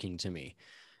heartbreaking to me.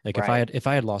 Like if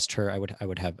I had lost her, I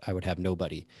would have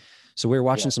nobody. So we were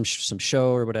watching some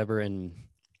show or whatever. And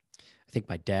I think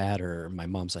my dad or my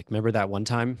mom's like, "Remember that one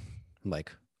time?" I'm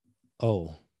like,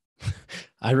 "Oh,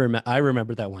 I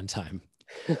remember that one time."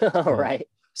 Right.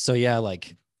 So yeah,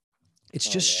 like it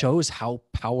just shows how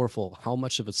powerful, how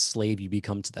much of a slave you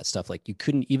become to that stuff. Like you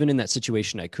couldn't, even in that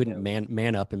situation, I couldn't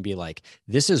man up and be like,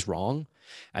 "This is wrong.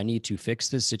 I need to fix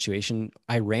this situation."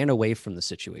 I ran away from the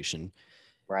situation.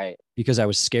 Right. Because I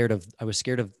was scared of,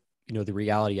 you know, the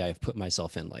reality I have put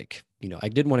myself in. Like, you know, I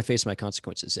didn't want to face my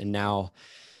consequences. And now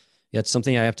it's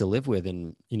something I have to live with.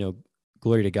 And, you know,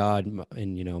 glory to God.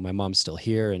 And, you know, my mom's still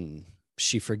here and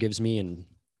she forgives me. And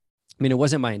I mean, it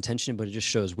wasn't my intention, but it just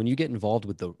shows when you get involved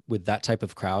with that type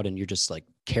of crowd and you're just like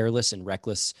careless and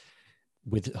reckless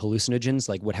with hallucinogens,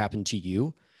 like what happened to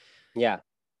you. Yeah.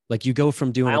 Like you go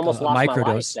from doing a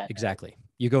microdose. Exactly.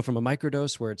 You go from a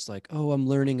microdose where it's like, oh, I'm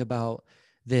learning about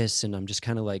this and I'm just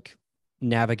kind of like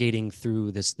navigating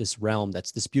through this realm,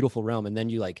 that's this beautiful realm, and then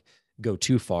you like go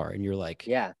too far and you're like,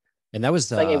 yeah. And that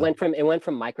was like it went from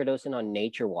microdosing on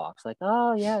nature walks, like,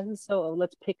 oh yeah, so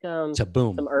let's pick to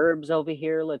boom, some herbs over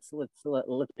here, let's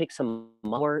pick some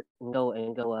mugwort and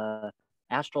go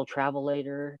astral travel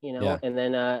later, you know. And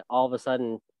then all of a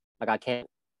sudden, like, I can't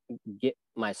get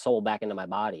my soul back into my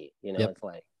body, you know. It's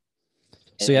like,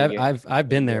 so yeah, I've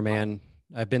been there, man.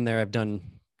 I've been there. I've done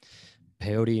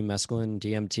peyote, mescaline,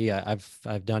 DMT.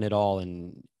 I've done it all.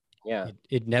 And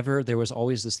it never, there was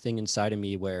always this thing inside of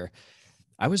me where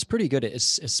I was pretty good at, as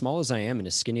small as I am and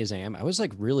as skinny as I am, I was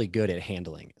like really good at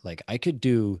handling. Like I could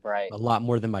do a lot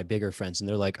more than my bigger friends. And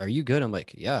they're like, "Are you good?" I'm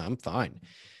like, "Yeah, I'm fine."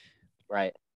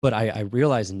 Right. But I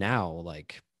realize now,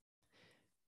 like,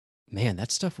 man,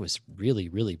 that stuff was really,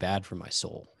 really bad for my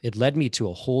soul. It led me to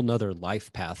a whole nother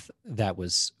life path that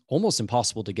was almost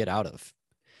impossible to get out of.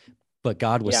 But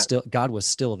God was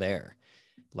still there,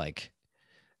 like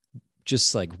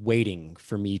just like waiting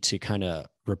for me to kind of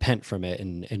repent from it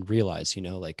and realize, you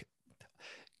know, like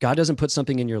God doesn't put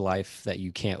something in your life that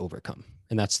you can't overcome.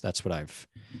 And that's what I've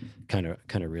kind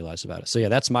of realized about it. So yeah,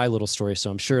 that's my little story.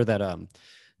 So I'm sure that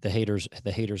the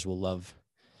haters will love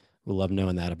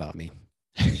knowing that about me.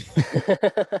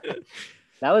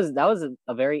 that was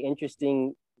a very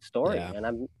interesting story, and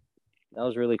that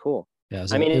was really cool. Yeah,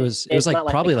 it was like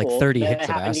probably like 30 hits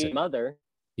of acid. Mother.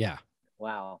 Yeah.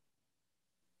 Wow.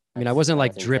 I mean, I wasn't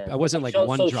like drip. I wasn't like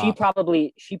one drop.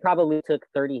 She probably took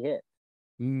 30 hits.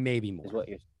 Maybe more. Is what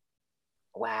you're.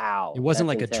 Wow. It wasn't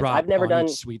like intense. A drop. I've never done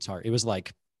sweetheart. It was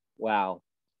like. Wow.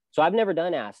 So I've never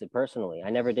done acid personally.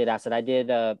 I never did acid. I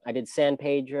did San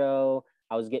Pedro.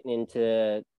 I was getting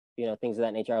into, you know, things of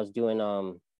that nature. I was doing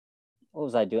what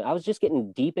was I doing? I was just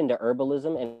getting deep into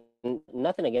herbalism, and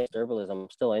nothing against herbalism. I'm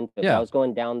still into it. Yeah. I was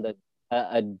going down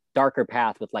a darker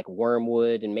path with like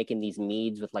wormwood and making these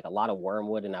meads with like a lot of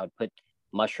wormwood, and I would put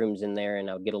mushrooms in there and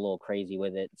I would get a little crazy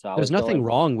with it. So there's nothing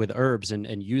wrong with herbs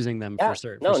and using them for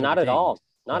certain. No, not at all.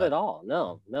 Not at all.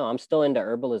 No, no. I'm still into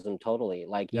herbalism totally.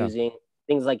 Like Yeah. using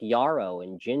things like yarrow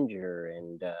and ginger,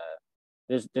 and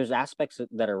there's aspects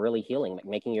that are really healing, like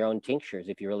making your own tinctures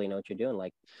if you really know what you're doing.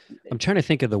 Like, I'm trying to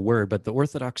think of the word, but the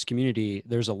Orthodox community,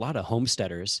 there's a lot of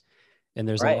homesteaders, and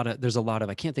right. there's a lot of,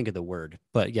 I can't think of the word,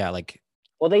 but yeah, like,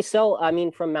 Well, they sell, I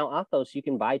mean, from Mount Athos, you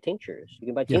can buy tinctures. You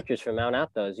can buy yeah, tinctures from Mount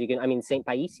Athos. You can, I mean, St.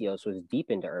 Paisios was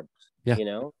deep into herbs, yeah, you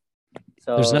know?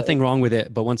 there's So nothing wrong with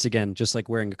it. But once again, just like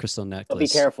wearing a crystal but be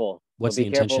necklace, careful. But what's be the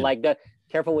careful. intention? Like,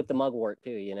 careful with the mugwort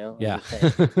too, you know? I'm Yeah.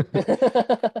 just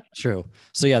saying. True.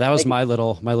 So yeah, that was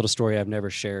Like, my little story I've never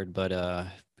shared, but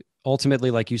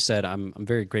ultimately, like you said, I'm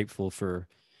very grateful for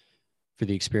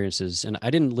the experiences. And I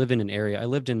didn't live in an area. I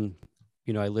lived in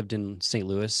St.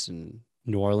 Louis and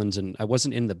New Orleans, and I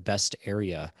wasn't in the best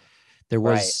area. There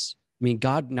right. was, I mean,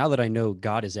 God, now that I know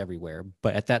God is everywhere,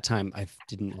 but at that time I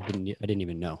didn't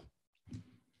even know.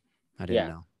 I didn't Yeah.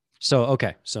 know. So,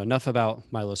 okay. So enough about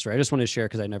Milo's story. I just wanted to share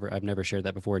because I've never shared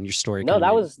that before. And your story No, kind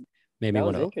of made me that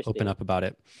want was to open interesting. up about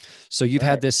it. So Right.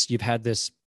 you've had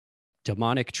this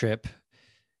demonic trip.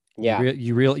 Yeah.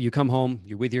 You come home,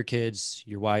 you're with your kids,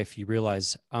 your wife, you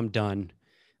realize I'm done.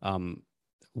 Um,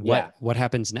 Yeah. what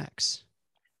happens next?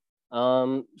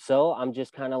 So I'm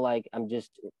just kind of like, I'm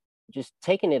just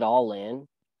taking it all in.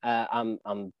 I'm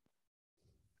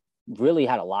really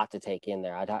had a lot to take in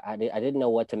there. I didn't know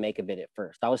what to make of it at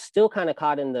first. I was still kind of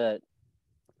caught in the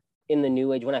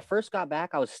new age. When I first got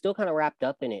back, I was still kind of wrapped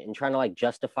up in it and trying to like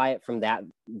justify it from that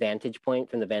vantage point,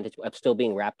 from the vantage of still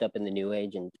being wrapped up in the new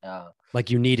age. And Like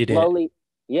you needed it. slowly,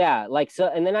 yeah, like so.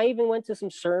 And then I even went to some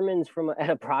sermons from at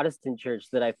a Protestant church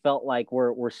that I felt like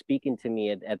were speaking to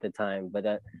me at the time.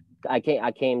 But I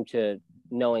came to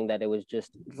knowing that it was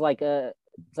just it's like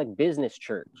business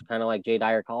church, kind of like Jay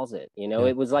Dyer calls it. You know,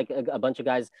 Yeah. it was like a bunch of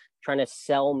guys trying to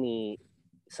sell me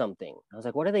something. I was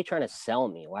like, what are they trying to sell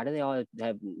me? Why do they all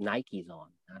have Nikes on?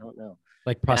 I don't know.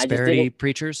 Like And I just prosperity didn't.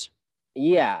 preachers.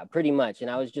 Yeah, pretty much.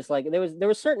 And I was just like, there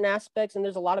was certain aspects, and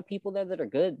there's a lot of people there that are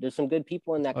good. There's some good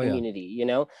people in that Oh yeah. community, you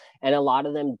know, and a lot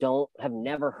of them don't have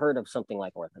never heard of something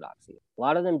like orthodoxy. A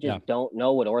lot of them Yeah. just don't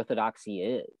know what orthodoxy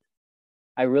is.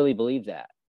 I really believe that.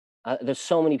 There's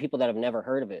so many people that have never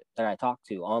heard of it that I talk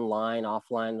to online,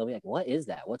 offline. They'll be like, "What is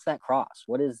that? What's that cross?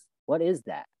 What is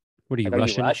that? What are you, Like, are you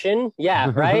Russian? Russian?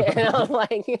 Yeah, right." And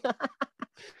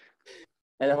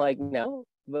I'm like, no,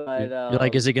 but You're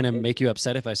like, is it going to make you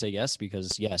upset if I say yes?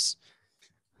 Because yes.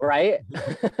 right.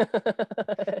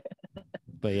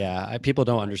 But yeah, people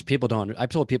don't understand. People don't. I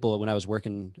told people when I was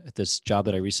working at this job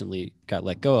that I recently got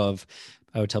let go of,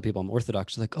 I would tell people I'm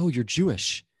Orthodox. They're like, oh, you're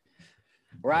Jewish.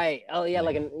 Right. Oh yeah,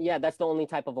 Like, yeah, that's the only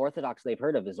type of Orthodox they've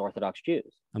heard of is Orthodox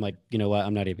Jews. I'm like, you know what?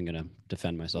 I'm not even going to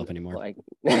defend myself anymore. Like,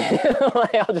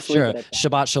 I'll just leave Sure. it at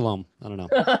Shabbat shalom. I don't know.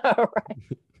 that.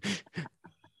 Right.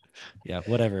 Yeah,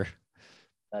 whatever.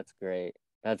 That's great.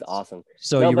 That's awesome.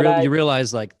 So No, but you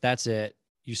realize like that's it.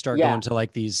 You start yeah, going to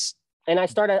like these. and I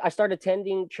start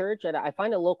attending church, and I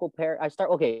find a local pair.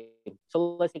 Okay,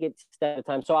 so let's take it a step at a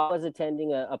time. So I was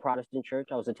attending a Protestant church.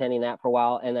 I was attending that for a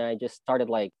while, and then I just started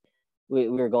like we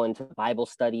were going to Bible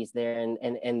studies there,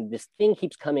 and this thing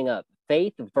keeps coming up: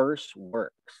 faith versus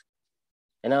works.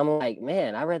 And I'm like,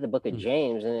 man, I read the book of Hmm.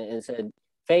 James, and it said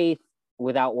faith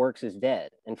without works is dead,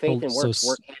 and faith and So works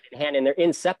work hand in hand, and they're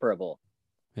inseparable.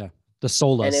 yeah, the And it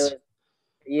solas. was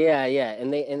yeah,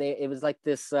 and they it was like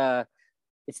this.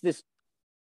 It's this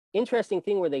interesting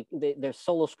thing where they're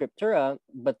sola scriptura,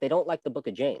 but they don't like the book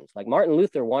of James. Like Martin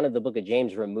Luther wanted the book of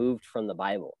James removed from the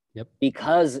Bible Yep.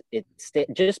 because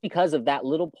just because of that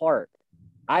little part.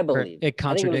 I believe. It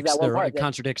I think it was that one part that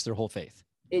contradicts their whole faith.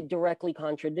 it directly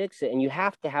contradicts it, and you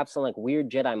have to have some like weird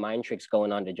Jedi mind tricks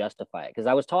going on to justify it. Because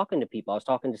I was talking to people, I was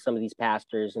talking to some of these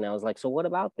pastors, and I was like, "So what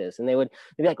about this?" And they'd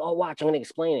be like, "Oh, watch, I'm going to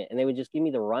explain it," and they would just give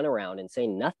me the runaround and say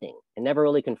nothing and never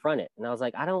really confront it. And I was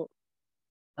like, I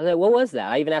was like, what was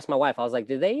that? I even asked my wife. I was like,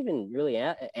 did they even really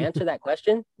answer that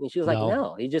question? And she was like, No.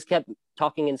 no. He just kept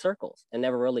talking in circles and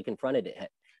never really confronted it. And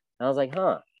I was like,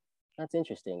 huh, that's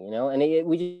interesting, you know? And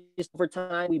we just, over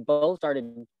time, we both started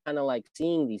kind of like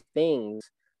seeing these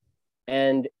things.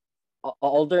 And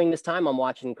all during this time, I'm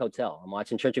watching Cotel. I'm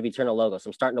watching Church of Eternal Logos.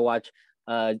 I'm starting to watch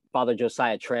Father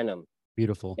Josiah Trenum.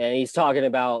 Beautiful. And he's talking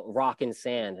about rock and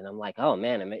sand. And I'm like, oh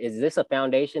man, is this a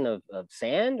foundation of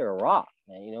sand or rock?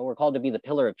 And, you know, we're called to be the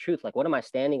pillar of truth. Like, what am I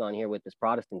standing on here with this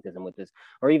Protestantism, with this,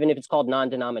 or even if it's called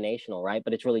non-denominational, right?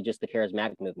 But it's really just the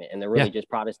charismatic movement. And they're really just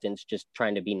Protestants just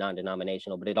trying to be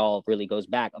non-denominational. But it all really goes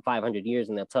back 500 years.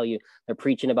 And they'll tell you they're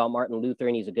preaching about Martin Luther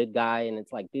and he's a good guy. And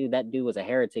it's like, dude, that dude was a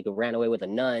heretic who ran away with a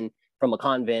nun from a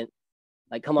convent.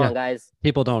 Like, come on, guys.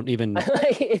 People don't even,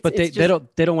 Like, but they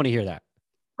don't want to hear that.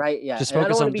 Right. Yeah. Just And I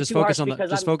don't focus want on to be just too harsh focus on the because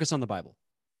just I'm focus on the Bible.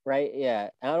 right. Yeah.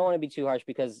 And I don't want to be too harsh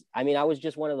because I mean I was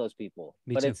just one of those people.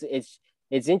 Me But too.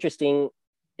 it's interesting.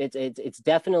 It's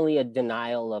definitely a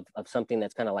denial of something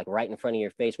that's kind of like right in front of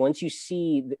your face. Once you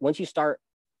start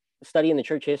studying the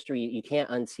church history, you can't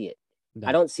unsee it. I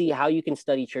No. don't see how you can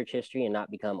study church history and not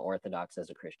become Orthodox as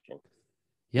a Christian.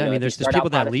 Yeah, You I know, mean, if you there's start people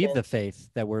out that leave Protestant, the faith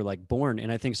that were like born,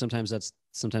 and I think sometimes that's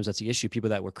the issue. People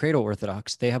that were cradle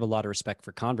Orthodox, they have a lot of respect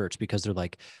for converts because they're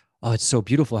like, oh, it's so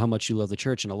beautiful how much you love the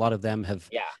church, and a lot of them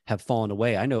yeah. have fallen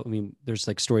away. I know. I mean, there's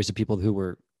like stories of people who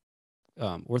were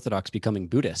Orthodox becoming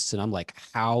Buddhists, and I'm like,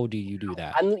 how do you do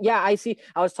that? Yeah, I see.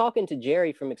 I was talking to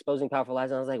Jerry from Exposing Powerful Lies,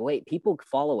 and I was like, wait, people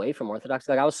fall away from Orthodox?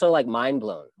 Like, I was so like mind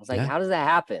blown. I was like, Yeah, how does that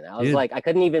happen? I was dude, like, I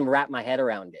couldn't even wrap my head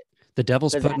around it the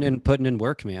devil's because putting in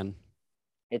work, man.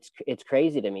 it's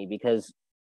crazy to me because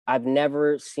I've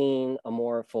never seen a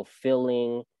more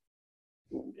fulfilling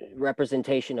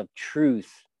representation of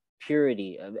truth,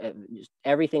 purity, just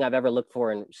everything I've ever looked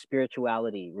for in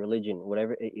spirituality, religion,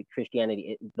 whatever,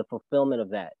 Christianity. The fulfillment of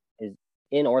that is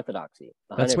in Orthodoxy.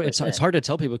 That's what it's 100%. hard to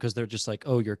tell people because they're just like,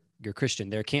 oh, you're Christian.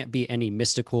 There can't be any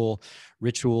mystical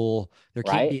ritual. There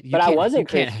can't Right? be But I wasn't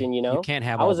can't Christian, you can't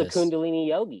have I all was a this. Kundalini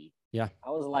yogi. Yeah. I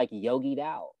was like yogied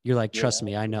out, You're like, you trust know?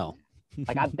 me, I know.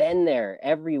 Like I've been there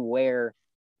everywhere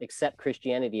except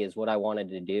Christianity is what I wanted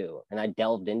to do. And I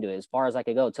delved into it as far as I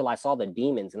could go till I saw the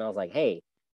demons and I was like, hey,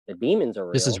 the demons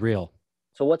are This real. is real.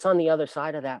 So what's on the other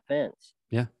side of that fence?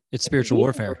 Yeah. It's If the spiritual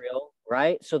demons are warfare. real,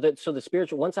 right? So the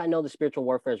spiritual, once I know the spiritual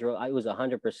warfare is real, I was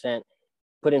 100%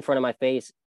 put in front of my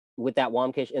face with that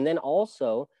Womkish. And then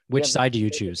also we Which have side do you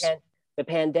choose? the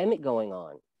pandemic going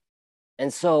on.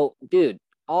 And so, dude,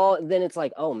 then it's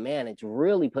like, oh man, it's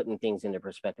really putting things into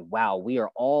perspective. Wow, we are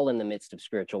all in the midst of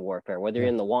spiritual warfare, whether you're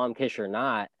in the Womkish or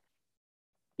not.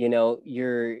 You know,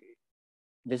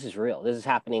 this is real. This is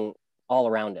happening all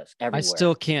around us, everywhere. I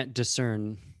still can't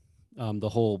discern the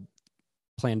whole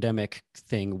pandemic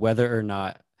thing, whether or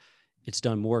not it's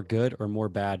done more good or more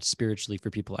bad spiritually for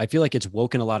people. I feel like it's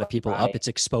woken a lot of people up. It's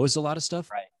exposed a lot of stuff,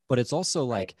 but it's also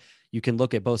like you can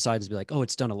look at both sides and be like, oh,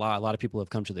 it's done a lot. A lot of people have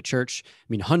come to the church. I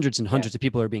mean, hundreds and hundreds of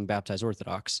people are being baptized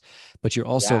Orthodox, but you're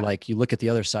also like, you look at the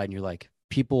other side and you're like,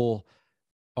 people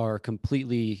are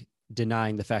completely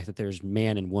denying the fact that there's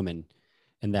man and woman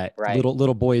and that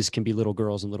little boys can be little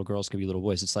girls and little girls can be little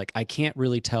boys. It's like, I can't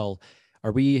really tell,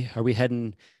 are we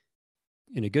heading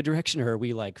in a good direction or are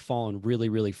we like falling really,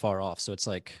 really far off? So it's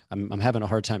like, I'm having a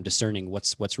hard time discerning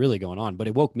what's really going on, but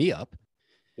it woke me up.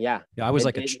 Yeah. I was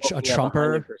like a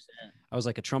Trumper. I was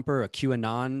like a Trumper, a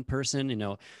QAnon person, you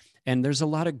know, and there's a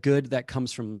lot of good that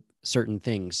comes from certain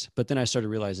things. But then I started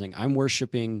realizing I'm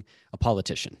worshiping a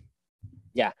politician.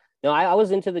 Yeah. No, I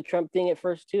was into the Trump thing at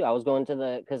first too. I was going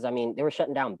to because I mean, they were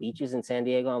shutting down beaches in San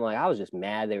Diego. I'm like, I was just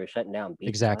mad they were shutting down beaches.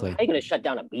 Exactly. Like, how are you going to shut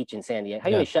down a beach in San Diego? How are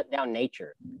you going to shut down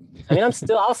nature? I mean,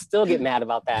 I'll still get mad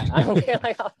about that. I don't care.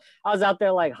 Like, I was out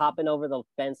there like hopping over the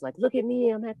fence, like, look at me,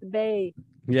 I'm at the bay.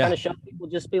 Trying to show people,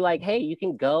 just be like, hey, you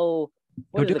can go.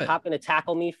 What is the cop going to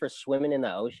tackle me for swimming in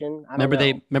the ocean? Remember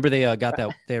they got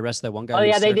that, they arrested that one guy. Oh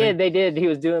yeah, they did. He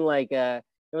was doing like there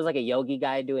was like a yogi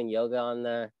guy doing yoga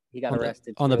on he got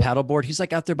arrested on the paddleboard. He's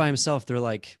like out there by himself. They're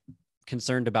like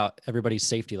concerned about everybody's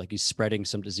safety, like he's spreading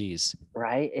some disease.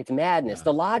 Right? It's madness.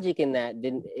 The logic in that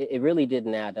it really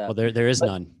didn't add up. Well, there is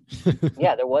none.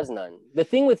 Yeah, there was none. The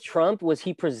thing with Trump was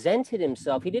he presented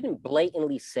himself. He didn't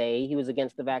blatantly say he was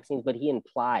against the vaccines, but he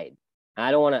implied.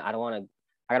 I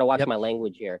gotta watch my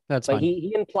language here. That's fine.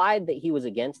 He implied that he was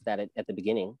against that at the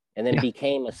beginning, and then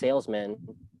became a salesman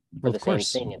for the same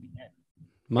thing at the end.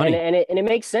 Money. And it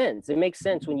makes sense. It makes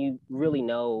sense when you really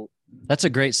know. That's a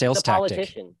great sales tactic.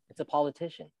 It's a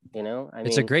politician, you know?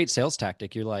 It's a great sales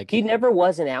tactic. You're like, he never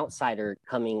was an outsider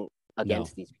coming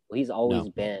against these people. He's always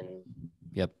been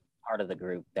part of the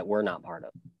group that we're not part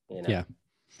of, you know? Yeah.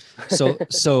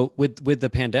 So with the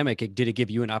pandemic, did it give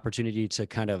you an opportunity to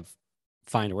kind of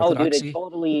find orthodoxy? Oh,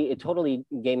 dude, it totally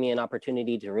gave me an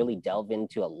opportunity to really delve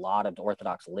into a lot of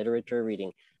Orthodox literature,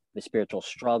 reading The Spiritual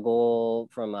Struggle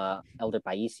from Elder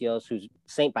Paisios, who's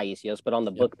Saint Paisios, but on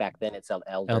the book back then it's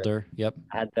Elder. Yep.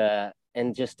 I had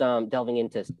and just delving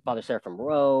into Father Seraphim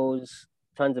Rose,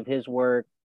 tons of his work.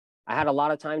 I had a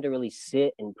lot of time to really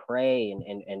sit and pray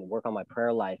and work on my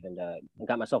prayer life, and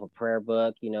got myself a prayer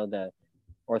book, you know, the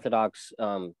Orthodox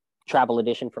travel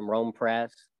edition from Rome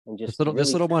Press, and just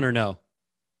this little one, or no?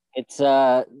 It's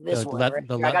this one.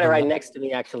 I got it right next to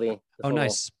me, actually. Oh,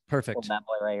 nice. Perfect. That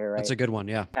boy right here, right? That's a good one.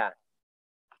 Yeah.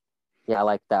 Yeah, I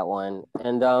like that one.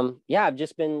 And I've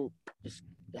just been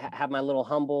have my little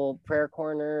humble prayer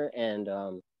corner, and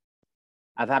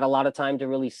I've had a lot of time to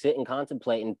really sit and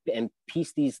contemplate and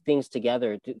piece these things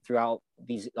together throughout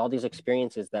all these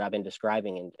experiences that I've been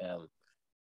describing.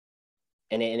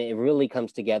 And it really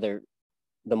comes together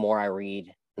the more I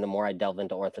read and the more I delve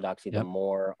into Orthodoxy, the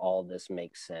more all this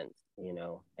makes sense, you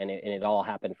know, and it all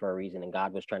happened for a reason. And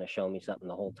God was trying to show me something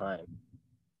the whole time.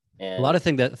 And a lot of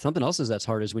things something else that's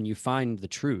hard is when you find the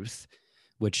truth,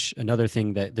 which another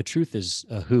thing that the truth is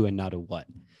a who and not a what.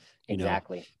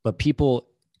 Exactly. Know? But people,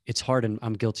 it's hard, and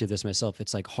I'm guilty of this myself.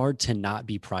 It's like hard to not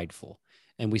be prideful.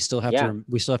 And we still have to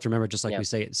remember, just like we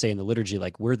say in the liturgy,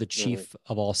 like we're the chief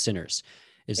of all sinners.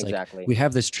 Is like we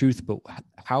have this truth, but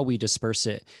how we disperse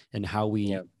it and how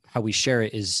we share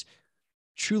it is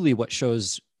truly what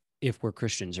shows if we're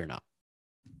Christians or not.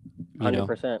 You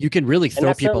 100%. know, you can really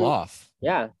throw people off.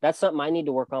 Yeah, that's something I need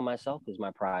to work on myself, is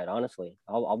my pride. Honestly,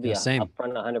 I'll be upfront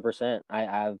 100%.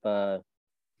 I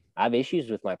have issues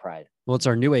with my pride. Well, it's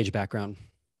our New Age background.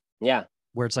 Yeah.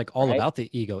 Where it's like all about the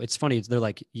ego. It's funny. They're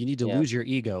like, you need to lose your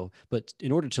ego, but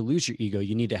in order to lose your ego,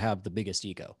 you need to have the biggest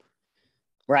ego.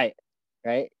 Right.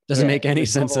 Doesn't make any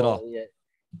sense at all. Yeah.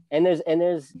 And there's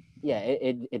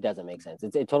it doesn't make sense.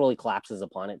 It totally collapses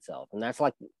upon itself. And that's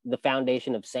like the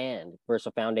foundation of sand versus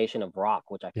a foundation of rock,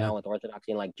 which I found with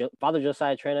Orthodoxy. And like Father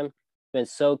Josiah Trenum has been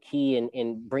so key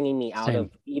in bringing me out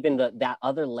of even that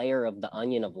other layer of the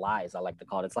onion of lies, I like to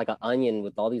call it. It's like an onion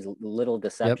with all these little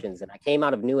deceptions. And I came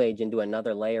out of New Age into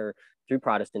another layer through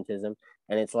Protestantism.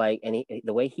 And it's like, and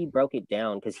the way he broke it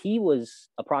down, because he was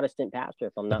a Protestant pastor,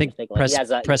 if I'm not mistaken. Like he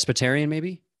has Presbyterian,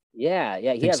 maybe? Yeah.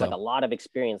 He has like a lot of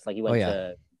experience. Like he went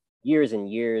to years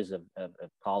and years of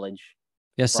college.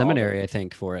 Yeah, seminary, I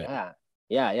think, for it.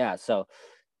 Yeah. So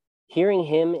hearing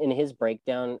him in his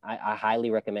breakdown, I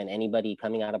highly recommend anybody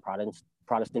coming out of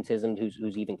Protestantism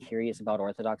who's even curious about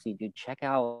Orthodoxy, dude, check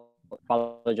out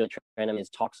Father Joe Trenum, his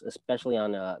talks, especially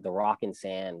on the Rock and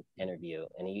Sand interview.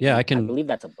 And I believe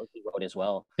that's a book he wrote as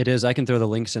well. It is. I can throw the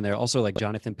links in there. Also, like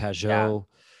Jonathan Pajot.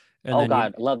 And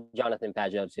I love Jonathan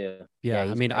Pajot too. Yeah,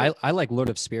 I mean, I like Lord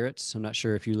of Spirits. I'm not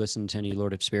sure if you listen to any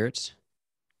Lord of Spirits.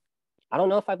 I don't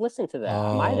know if I've listened to that.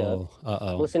 I might have.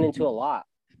 I'm listening to a lot.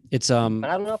 It's but I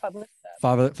don't know if I've listened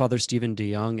to that. Father Stephen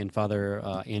DeYoung and Father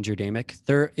Andrew Damick.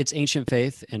 It's ancient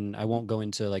faith, and I won't go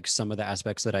into like some of the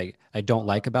aspects that I don't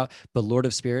like about. But Lord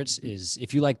of Spirits is,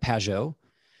 if you like Pajot,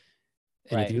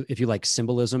 and if you like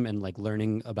symbolism and like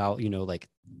learning about like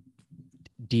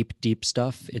deep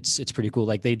stuff, it's pretty cool.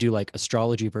 Like they do like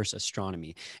astrology versus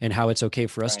astronomy, and how it's okay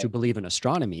for us to believe in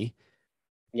astronomy.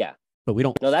 Yeah, but we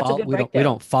don't. No, that's a good breakdown. We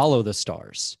don't follow the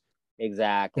stars.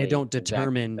 Exactly. They don't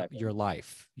determine your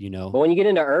life, But when you get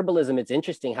into herbalism, it's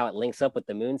interesting how it links up with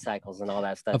the moon cycles and all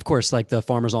that stuff. Of course, like the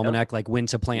Farmer's Almanac, like when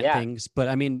to plant things. But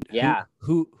I mean,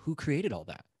 who created all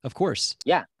that? Of course.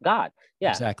 Yeah, God. Yeah.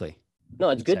 Exactly. No,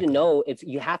 it's good to know.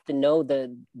 You have to know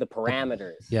the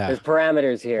parameters. Yeah. There's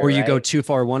parameters here. Or you go too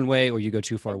far one way, or you go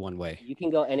too far one way. You can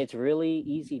go, and it's really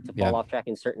easy to fall off track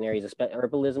in certain areas.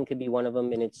 Herbalism could be one of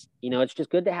them. And it's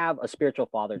just good to have a spiritual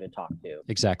father to talk to.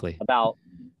 Exactly.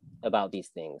 About these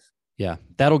things. Yeah,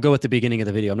 that'll go at the beginning of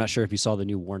the video. I'm not sure if you saw the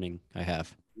new warning I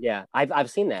have. Yeah,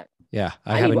 I've seen that. Yeah,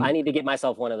 I need to get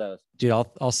myself one of those. Dude,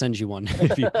 I'll send you one.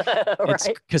 It's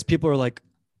because people are like,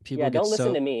 don't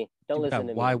listen to me. Don't listen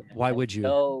to me. Why would you?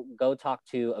 Go talk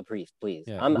to a priest, please.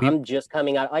 Yeah, I'm just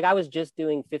coming out. Like I was just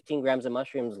doing 15 grams of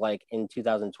mushrooms like in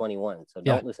 2021. So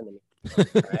don't listen to me.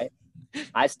 Right?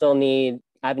 I haven't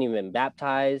even been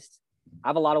baptized. I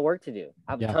have a lot of work to do.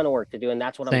 I have a ton of work to do, and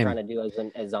that's what I'm trying to do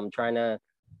as I'm trying to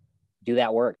do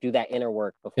that work, do that inner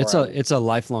work. Before it's a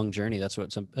lifelong journey. That's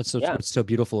what's so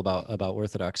beautiful about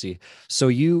Orthodoxy. So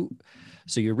you're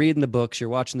reading the books, you're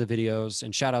watching the videos,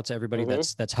 and shout out to everybody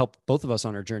that's helped both of us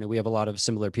on our journey. We have a lot of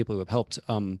similar people who have helped.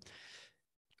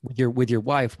 With your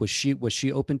wife, was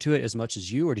she open to it as much as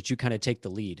you, or did you kind of take the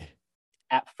lead?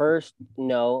 At first,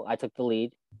 no, I took the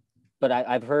lead. But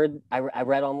I've heard, I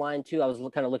read online too. I was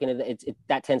kind of looking at it.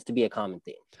 That tends to be a common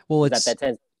theme. Well, that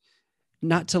tends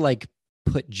not to like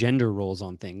put gender roles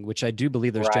on thing, which I do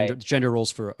believe there's gender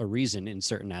roles for a reason in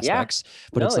certain aspects.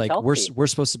 But it's like healthy. we're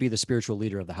supposed to be the spiritual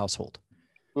leader of the household.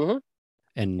 Mm-hmm.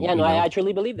 And I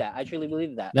truly believe that. I truly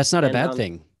believe that. That's not a bad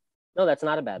thing. No, that's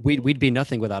not a bad thing. We'd be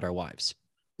nothing without our wives.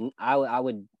 I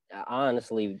would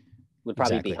honestly. Would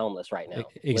probably be homeless right now.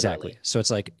 Exactly. Literally. So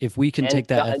it's like, if we can take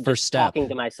that first step. Talking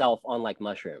to myself on like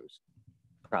mushrooms,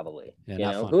 probably.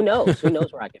 Yeah, who knows? Who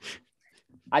knows where I could.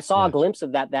 I saw a glimpse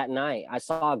of that night. I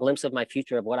saw a glimpse of my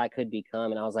future, of what I could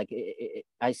become, and I was like,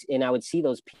 I would see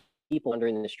those people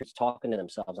wandering in the streets talking to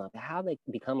themselves. I'm like, how they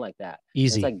become like that?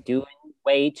 Easy. It's like doing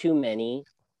way too many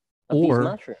of these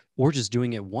mushrooms, or just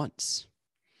doing it once.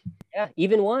 Yeah,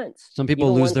 even once. Some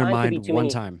people lose their mind one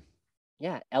time.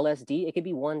 Yeah, LSD, it could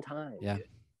be one time. Yeah.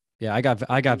 Yeah, I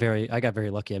got very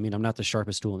lucky. I mean, I'm not the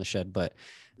sharpest tool in the shed, but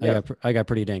Yeah. I got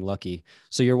pretty dang lucky.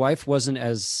 So your wife wasn't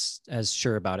as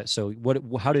sure about it. So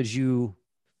how did you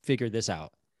figure this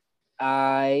out?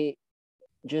 I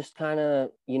just kind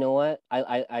of, you know what?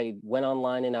 I went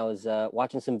online and I was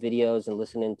watching some videos and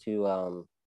listening to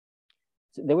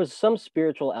there was some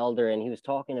spiritual elder and he was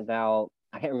talking about,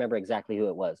 I can't remember exactly who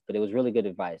it was, but it was really good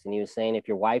advice. And he was saying if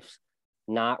your wife's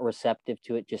not receptive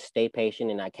to it, just stay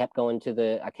patient. And I kept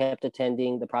I kept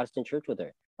attending the Protestant church with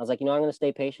her. I was like, I'm going to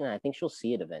stay patient. And I think she'll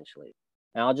see it eventually.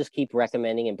 And I'll just keep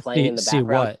recommending and playing in the See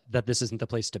background what? That this isn't the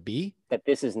place to be? that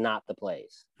this is not the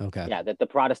place. Okay. Yeah, that the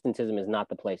Protestantism is not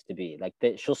the place to be. Like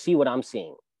that she'll see what I'm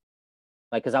seeing.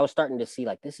 Like, because I was starting to see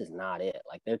like this is not it.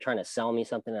 Like they're trying to sell me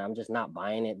something and I'm just not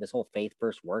buying it. This whole faith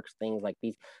first works things, like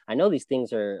these, I know these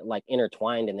things are like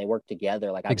intertwined and they work together.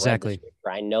 Like I've Exactly. read the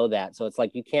scripture, I know that. So it's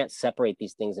like you can't seperate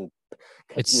these things and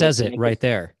It says it right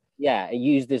there. Yeah,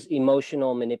 use this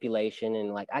emotional manipulation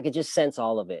and like I could just sense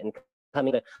all of it and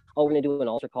coming to, oh, we're gonna do an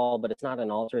altar call, but it's not an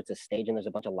altar, it's a stage and there's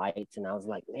a bunch of lights. And I was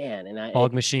like, man, and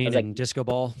Fog machine was like, and disco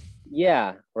ball.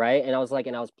 yeah, right. And I was like,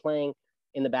 and I was playing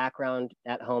in the background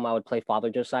at home, I would play Father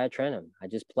Josiah Trenum. I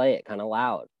just play it kind of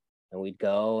loud. And we'd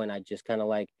go and I just kind of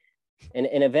like, and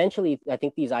eventually I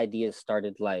think these ideas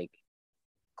started like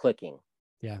clicking.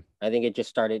 Yeah. I think it just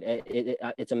started,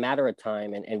 it's a matter of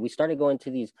time. And we started going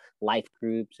to these life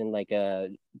groups and like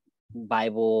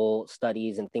Bible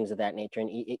studies and things of that nature. And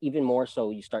even more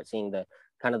so, you start seeing the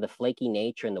kind of the flaky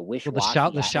nature and the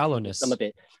wish-washy the shallowness. Some of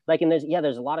it, like, and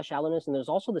there's a lot of shallowness, and there's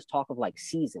also this talk of like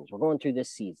seasons. We're going through this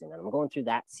season, and I'm going through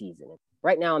that season. And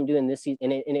right now, I'm doing this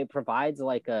season, and it provides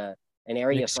like an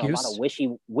area for a lot of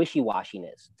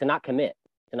wishy-washiness, to not commit,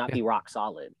 to not be rock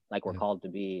solid, like we're called to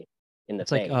be in the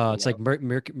faith. It's like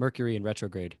Mercury in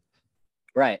retrograde.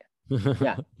 Right.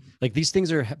 Yeah. Like these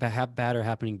things are bad are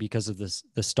happening because of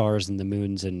the stars and the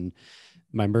moons and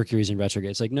my Mercury's in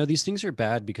retrograde. It's like, no, these things are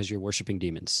bad because you're worshiping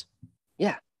demons.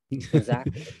 Yeah,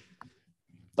 exactly.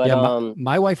 But yeah,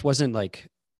 my wife wasn't like,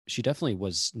 she definitely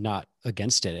was not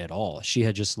against it at all. She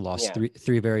had just lost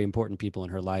three very important people in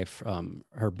her life.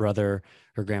 Her brother,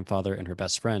 her grandfather, and her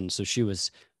best friend. So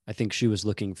I think she was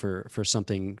looking for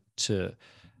something to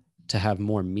have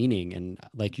more meaning. And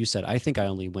like you said, I think I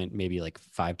only went maybe like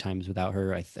 5 times without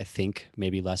her. I think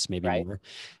maybe less, maybe more.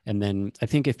 And then I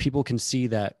think if people can see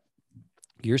that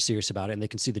you're serious about it and they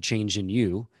can see the change in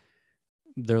you,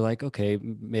 they're like, okay,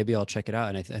 maybe I'll check it out.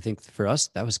 And I think for us,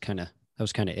 that was kind of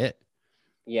it.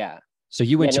 Yeah. So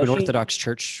you went to an Orthodox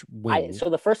church when? So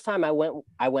the first time I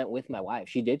went with my wife.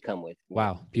 She did come with me.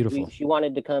 Wow, beautiful. She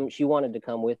wanted to come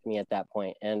with me at that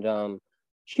point. And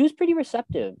she was pretty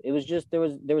receptive. It was just there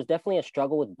was definitely a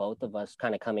struggle with both of us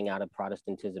kind of coming out of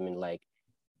Protestantism, and like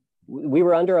we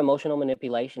were under emotional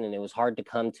manipulation, and it was hard to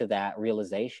come to that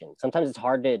realization. Sometimes it's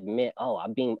hard to admit, oh,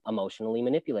 I'm being emotionally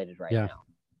manipulated right now.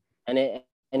 And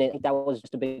that was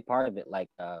just a big part of it, like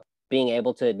being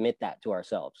able to admit that to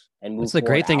ourselves and move. That's the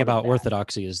great thing about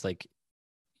Orthodoxy is like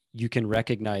you can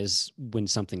recognize when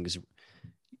something's.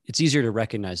 It's easier to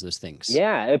recognize those things.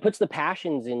 Yeah, it puts the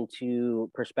passions into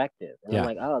perspective. And I'm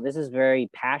like, oh, this is very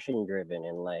passion driven,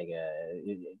 and like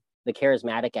the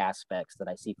charismatic aspects that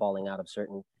I see falling out of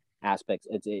certain aspects.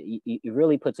 It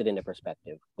really puts it into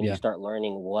perspective when you start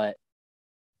learning what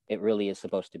it really is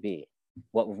supposed to be,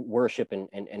 what worship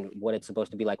and what it's supposed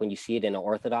to be like when you see it in an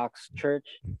Orthodox church.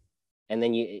 And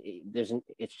then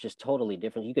it's just totally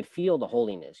different. You could feel the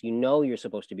holiness. You're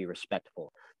supposed to be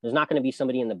respectful. There's not going to be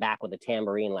somebody in the back with a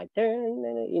tambourine like,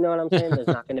 you know what I'm saying? There's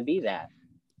not going to be that.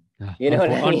 You know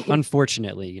what I mean?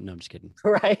 Unfortunately, no, I'm just kidding.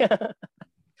 Right.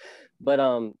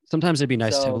 But sometimes it'd be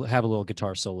nice to have a little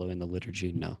guitar solo in the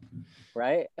liturgy. No.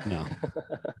 Right? No.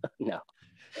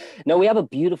 No, we have a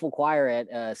beautiful choir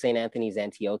at St. Anthony's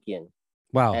Antiochian.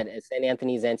 Wow. At St.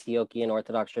 Anthony's Antiochian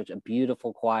Orthodox Church, a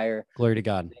beautiful choir. Glory to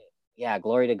God. Yeah,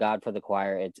 glory to God for the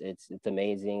choir. It's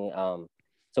amazing.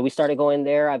 So we started going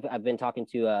there. I've been talking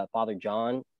to Father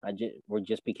John. We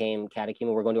just became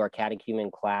catechumen. We're going to our catechumen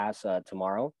class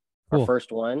tomorrow. Cool. Our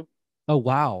first one. Oh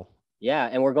wow. Yeah,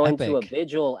 and we're going to a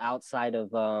vigil outside of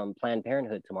Planned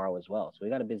Parenthood tomorrow as well. So we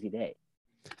got a busy day.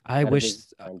 I wish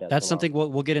that's something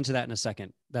we'll get into that in a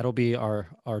second. That'll be our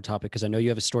topic because I know you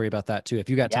have a story about that too.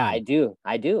 If you got time. Yeah,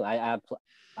 I do. I have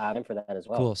time for that as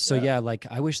well. Cool. So yeah, like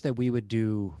I wish that we would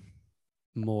do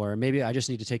more. Maybe I just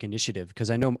need to take initiative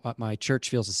because I know my church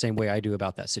feels the same way I do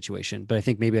about that situation. But I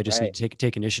think maybe I just need to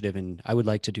take initiative, and I would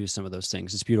like to do some of those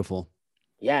things. It's beautiful.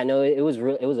 Yeah, no, it was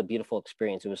a beautiful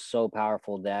experience. It was so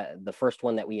powerful that the first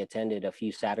one that we attended a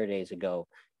few Saturdays ago,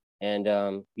 And you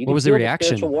What can was the feel the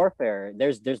spiritual reaction? warfare.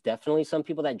 There's definitely some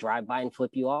people that drive by and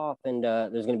flip you off, and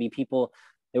there's going to be people.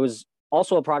 There was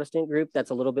also a Protestant group that's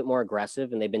a little bit more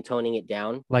aggressive, and they've been toning it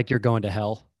down. Like you're going to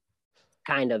hell?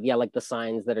 Kind of, yeah, like the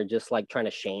signs that are just like trying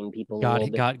to shame people a little God,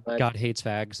 bit too God, much. God hates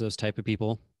fags. Those type of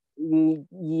people.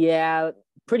 Yeah,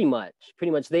 pretty much, pretty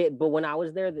much. But when I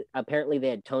was there, apparently they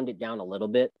had toned it down a little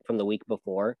bit from the week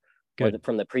before, or Good.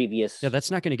 from the previous. Yeah, that's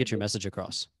not going to get your message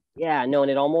across. Yeah, no, and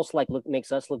it almost like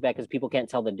makes us look bad because people can't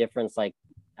tell the difference. Like,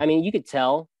 I mean, you could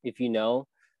tell if you know,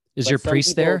 Is but your some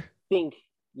priest people there? think,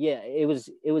 yeah, it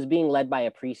was being led by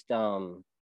a priest,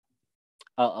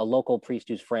 a local priest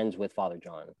who's friends with Father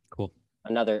John, Cool.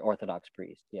 another Orthodox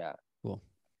priest. Yeah. Cool.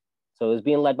 So it was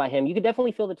being led by him. You could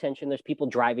definitely feel the tension. There's people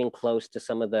driving close to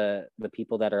some of the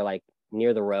people that are like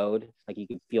near the road. Like you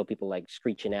could feel people like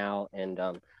screeching out, and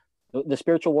the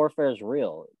spiritual warfare is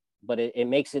real, but it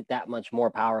makes it that much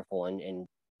more powerful. And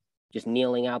just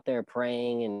kneeling out there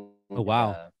praying, and Oh,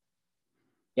 wow.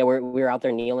 yeah, we're out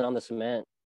there kneeling on the cement.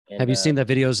 And Have you seen the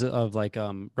videos of like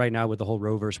right now with the whole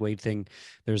Roe versus Wade thing?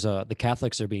 There's the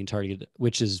Catholics are being targeted,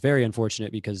 which is very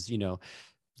unfortunate because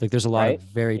like there's a lot of right?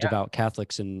 very Yeah, devout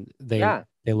Catholics and yeah,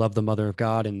 they love the Mother of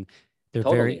God and they're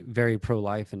very totally. very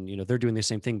pro-life and they're doing the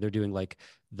same thing. They're doing like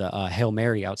the Hail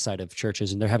Mary outside of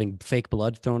churches and they're having fake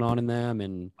blood thrown on in them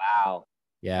and Wow,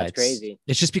 yeah, that's crazy.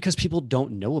 it's just because people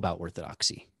don't know about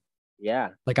Orthodoxy. Yeah,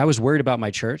 Like I was worried about my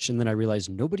church and then I realized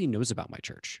nobody knows about my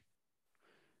church.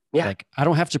 yeah, Like I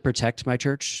don't have to protect my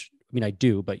church. I mean, I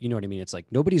do, but you know what I mean? It's like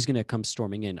nobody's going to come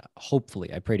storming in.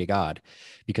 Hopefully, I pray to God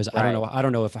because right. I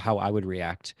don't know if how I would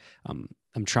react. I've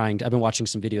been watching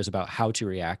some videos about how to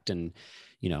react and,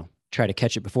 try to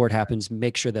catch it before it happens.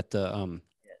 Make sure that I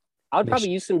would make probably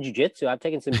sure, use some jujitsu. I've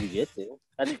taken some jujitsu.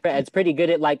 It's pretty good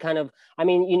at like kind of. I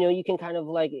mean, you can kind of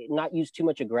like not use too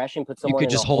much aggression, put you someone could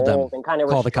in a just hold them, hold, and kind of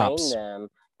call the restrain cops. them,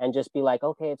 and just be like,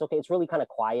 okay, it's okay. It's really kind of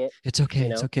quiet, It's okay.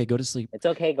 you It's know. okay. Go to sleep. It's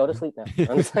okay. Go to sleep now.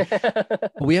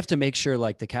 But we have to make sure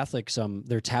like the Catholics,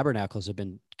 their tabernacles have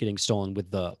been getting stolen with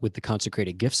the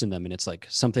consecrated gifts in them. And it's like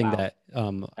something Wow, that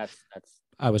that's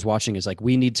I was watching is like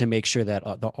we need to make sure that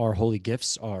our holy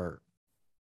gifts are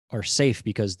safe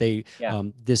because yeah.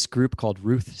 this group called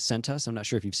Ruth sent us. I'm not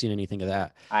sure if you've seen anything of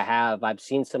that. I have. I've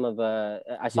seen some of.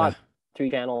 I saw Yeah. it through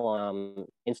your channel on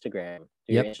Instagram,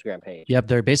 through your Yep. Instagram page. Yep.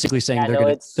 They're basically saying Yeah, no,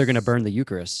 they're gonna it's. burn the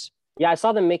Eucharist. Yeah, I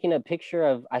saw them making a picture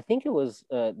of. I think it was.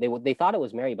 They thought it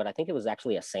was Mary, but I think it was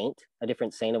actually a saint, a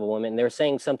different saint of a woman. They were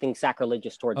saying something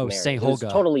sacrilegious towards Oh, Mary. Saint It was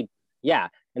Holga. totally. Yeah,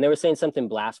 and they were saying something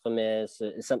blasphemous.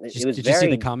 Something. It was Did you see the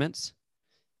very. comments?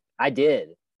 I did.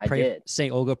 I Pray did.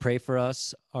 Saint Olga, pray for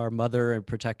us, our mother and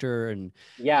protector, and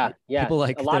Yeah, yeah. people A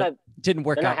like lot that of. didn't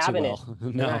work They're not out too having it. well.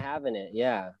 They're not No. having it.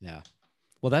 Yeah. Yeah.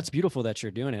 Well, that's beautiful that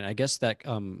you're doing it. I guess that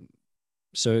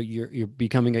so you're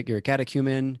becoming you're a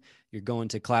catechumen, you're going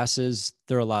to classes.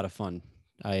 They're a lot of fun.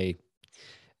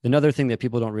 Another thing that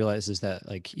people don't realize is that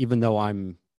like even though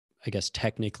I'm I guess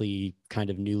technically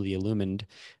kind of newly illumined,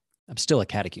 I'm still a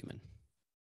catechumen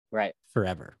Right.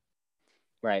 forever.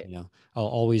 Right. I'll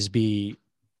always be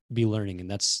learning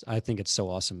and I think it's so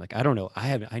awesome. Like I don't know,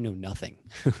 I know nothing.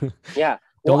 Yeah.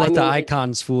 Don't Well, I let the mean,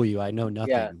 icons fool you. I know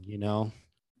yeah. nothing.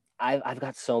 I've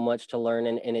got so much to learn,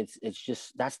 and it's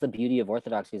just that's the beauty of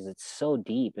Orthodoxy is it's so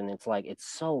deep, and it's like it's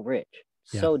so rich,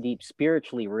 Yeah. so deep,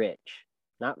 spiritually rich.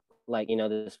 Not like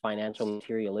this financial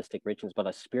materialistic richness, but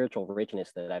a spiritual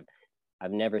richness that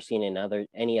I've never seen in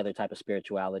any other type of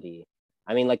spirituality.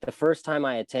 I mean, like the first time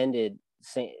I attended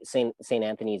Saint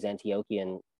Anthony's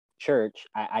Antiochian church,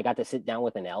 I got to sit down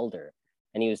with an elder,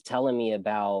 and he was telling me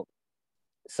about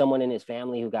someone in his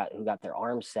family who got their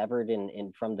arm severed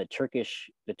in from the Turkish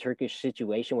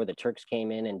situation where the Turks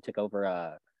came in and took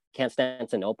over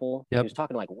Constantinople. He Yep. was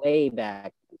talking like way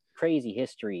back, crazy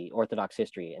history, Orthodox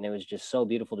history, and it was just so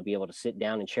beautiful to be able to sit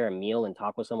down and share a meal and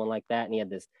talk with someone like that. And he had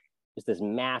this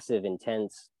massive,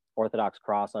 intense Orthodox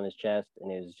cross on his chest,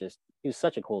 and he was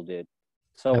such a cool dude,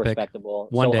 so Epic. respectable,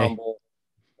 One so day. humble,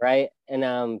 right? And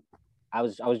I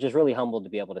was just really humbled to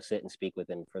be able to sit and speak with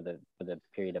him for the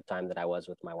period of time that I was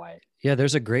with my wife. Yeah,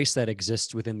 there's a grace that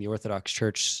exists within the Orthodox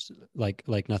Church like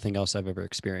nothing else I've ever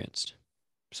experienced.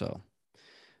 So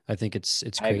I think it's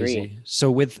I agree. crazy.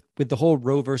 So with the whole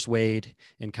Roe versus Wade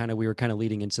and we were kind of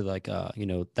leading into like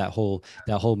that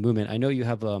whole movement. I know you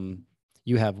have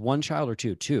one child or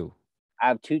two. I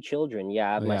have two children.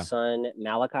 Yeah, I have Oh my yeah, son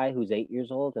Malachi, who's 8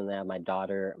 years old, and then I have my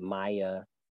daughter Maya,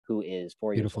 who is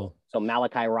 4 years old. beautiful. So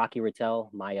Malachi Rocky Ratelle,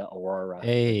 Maya Aurora Ratelle.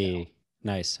 Hey,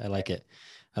 nice. I like it.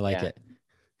 I like Yeah. it.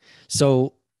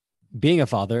 So being a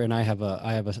father, and I have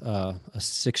a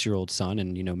 6-year-old son,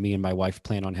 and me and my wife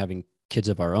plan on having kids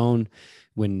of our own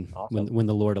when Awesome. when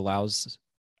the Lord allows.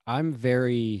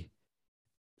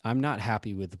 I'm not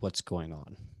happy with what's going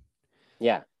on.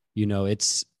 Yeah. You know,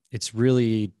 it's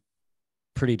really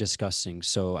pretty disgusting.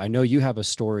 So I know you have a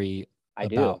story I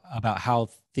do. about how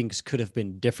things could have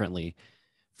been differently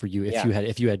for you if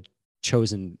Yeah. you had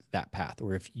chosen that path,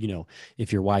 or if, you know,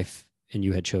 if your wife and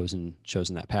you had chosen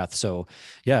that path. So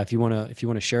yeah, if you want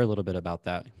to share a little bit about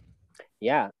that.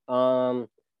 Yeah. A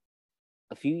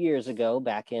few years ago,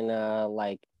 back in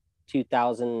like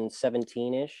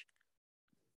 2017-ish,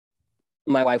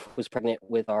 my wife was pregnant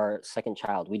with our second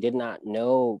child. We did not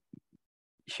know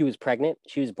she was pregnant.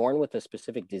 She was born with a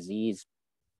specific disease,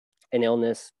 an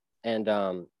illness, and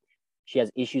she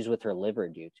has issues with her liver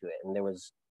due to it. And there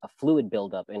was a fluid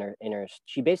buildup in her.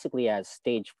 She basically has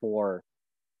stage 4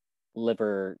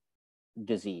 liver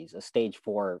disease, a stage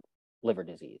 4 liver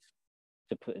disease,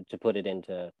 to put it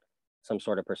into some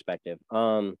sort of perspective.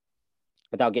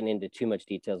 Without getting into too much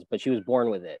details, but she was born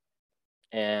with it,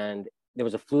 and there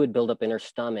was a fluid buildup in her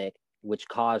stomach, which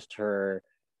caused her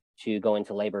to go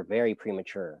into labor very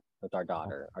premature with our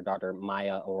daughter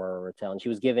Maya or Ratelle, and she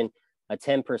was given a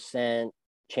 10%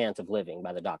 chance of living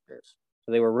by the doctors.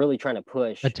 So they were really trying to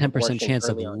push A 10% abortion chance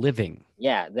of early on. living.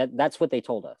 Yeah, that's what they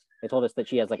told us. They told us that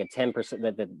she has like a 10%,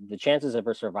 that the chances of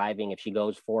her surviving if she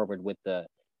goes forward with the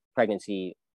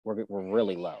pregnancy were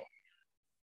really low.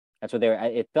 That's what they were.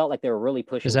 It felt like they were really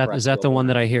pushing. Is that the one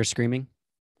that I hear screaming?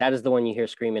 That is the one you hear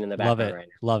screaming in the Love background it. right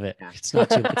now. Love it. Yeah.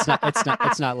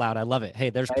 It's not loud. I love it. Hey,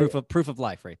 there's Right? proof of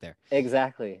life right there.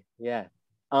 Exactly. Yeah.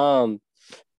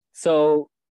 So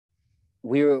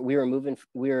we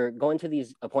were going to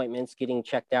these appointments, getting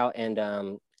checked out,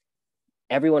 and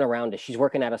everyone around us. She's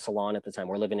working at a salon at the time.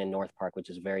 We're living in North Park, which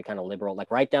is very kind of liberal.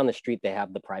 Like right down the street, they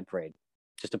have the Pride Parade.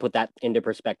 Just to put that into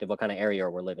perspective, what kind of area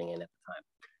we're living in at the time.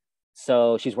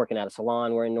 So she's working at a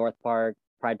salon. We're in North Park,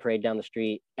 Pride Parade down the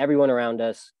street. Everyone around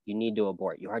us, you need to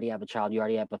abort. You already have a child. You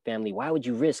already have a family. Why would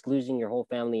you risk losing your whole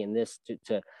family in this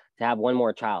to have one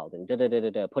more child? And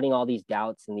putting all these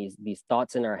doubts and these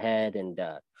thoughts in our head. And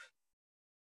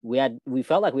we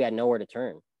felt like we had nowhere to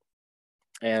turn.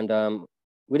 And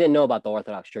we didn't know about the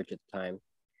Orthodox Church at the time.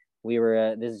 We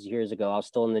were, this is years ago. I was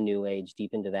still in the New Age,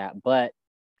 deep into that. But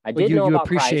I did know you about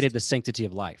appreciated Christ. the sanctity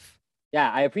of life. Yeah,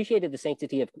 I appreciated the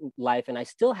sanctity of life, and I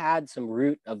still had some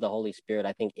root of the Holy Spirit,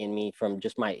 I think, in me from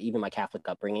just even my Catholic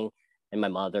upbringing and my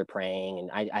mother praying. And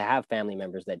I have family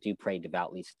members that do pray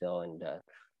devoutly still.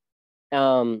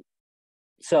 And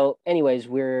so anyways,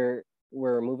 we're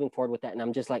moving forward with that. And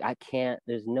I'm just like,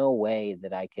 there's no way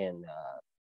that I can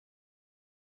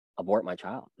abort my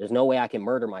child. There's no way I can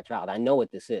murder my child. I know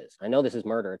what this is. I know this is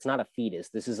murder. It's not a fetus.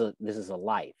 This is a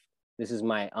life. This is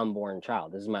my unborn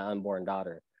child. This is my unborn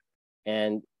daughter.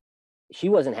 And she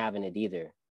wasn't having it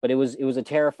either. But it was a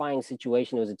terrifying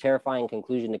situation. It was a terrifying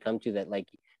conclusion to come to, that like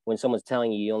when someone's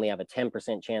telling you only have a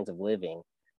 10% chance of living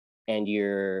and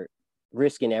you're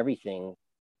risking everything,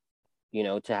 you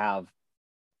know, to have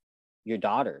your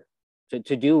daughter,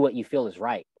 to do what you feel is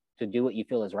right, to do what you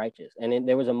feel is righteous. And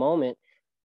there was a moment,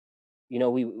 you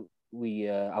know,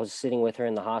 I was sitting with her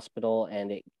in the hospital,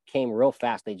 and it came real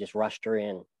fast. They just rushed her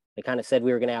in. They kind of said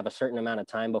we were going to have a certain amount of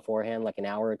time beforehand, like an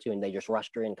hour or two, and they just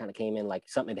rushed her in, kind of came in like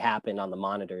something had happened on the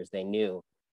monitors. They knew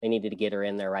they needed to get her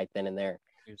in there right then and there.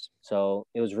 So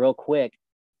it was real quick,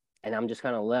 and I'm just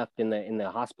kind of left in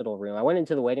the hospital room. I went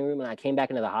into the waiting room, and I came back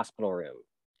into the hospital room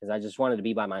because I just wanted to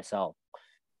be by myself.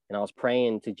 And I was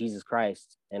praying to Jesus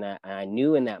Christ, and I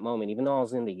knew in that moment, even though I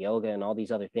was into yoga and all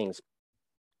these other things,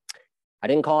 I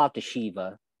didn't call out to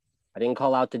Shiva. I didn't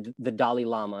call out to the Dalai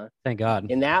Lama. Thank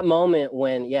God. In that moment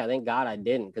thank God I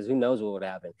didn't, because who knows what would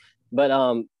happen. But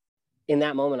in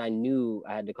that moment, I knew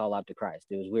I had to call out to Christ.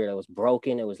 It was weird. I was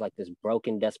broken. It was like this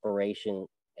broken desperation.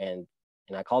 And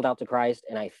I called out to Christ,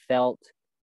 and I felt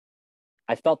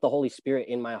the Holy Spirit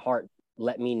in my heart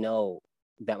let me know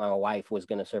that my wife was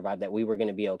going to survive, that we were going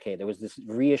to be okay. There was this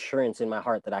reassurance in my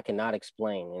heart that I cannot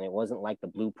explain. And it wasn't like the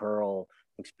Blue Pearl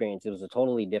experience. It was a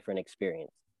totally different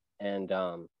experience. And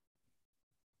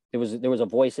there was a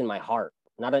voice in my heart,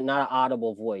 not an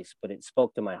audible voice, but it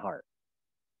spoke to my heart,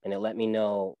 and it let me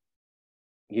know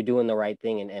you're doing the right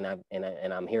thing,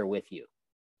 and I'm here with you,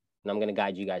 and I'm going to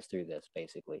guide you guys through this,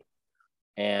 basically.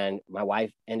 And my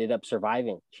wife ended up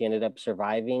surviving. She ended up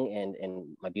surviving, and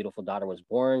my beautiful daughter was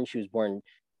born. She was born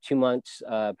 2 months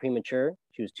premature.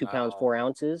 She was 2 pounds 4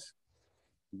 ounces,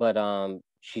 but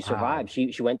she survived.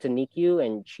 She went to NICU,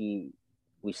 and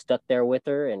we stuck there with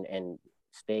her and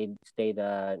stayed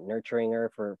nurturing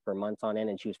her for months on end,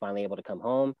 and she was finally able to come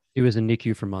home. She was in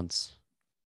NICU for months.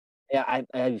 Yeah,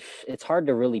 it's hard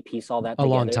to really piece all that a together.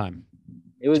 long time.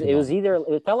 It too was long. either,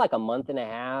 it felt like a month and a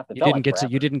half. It You felt didn't like get to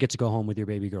forever. you didn't get to go home with your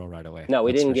baby girl right away. No,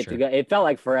 we That's didn't for get sure. to go. It felt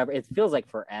like forever. It feels like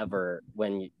forever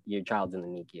when your child's in the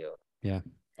NICU. Yeah.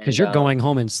 Because And you're going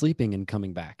home and sleeping and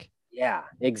coming back. yeah,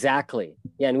 exactly.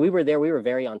 Yeah, and we were there. We were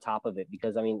very on top of it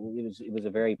because I mean, it was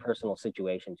a very personal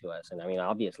situation to us. And I mean,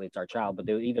 obviously it's our child, but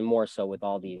there was even more so with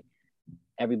all the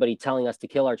everybody telling us to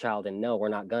kill our child, and no, we're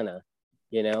not gonna.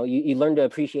 You know, you learn to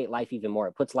appreciate life even more.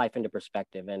 It puts life into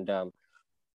perspective, and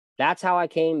that's how I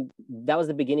came. That was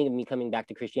the beginning of me coming back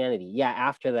to Christianity. Yeah,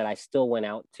 after that, I still went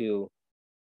out to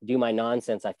do my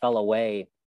nonsense. I fell away,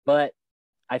 but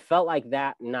I felt like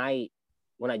that night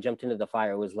when I jumped into the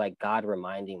fire was like God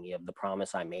reminding me of the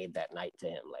promise I made that night to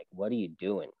him. Like, what are you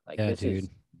doing? Like, Yeah, this dude. is,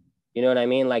 you know what I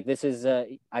mean? Like, this is,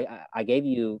 I gave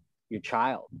you your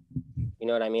child. You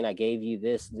know what I mean? I gave you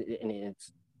this,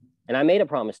 and I made a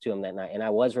promise to him that night, and I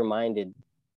was reminded,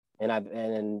 and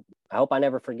I hope I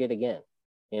never forget again.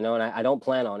 You know, and I don't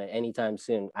plan on it anytime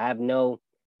soon. I have no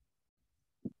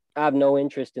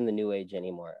interest in the new age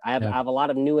anymore. I have a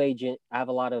lot of new age. I have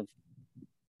a lot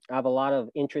of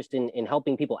interest in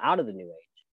helping people out of the new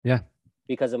age. Yeah.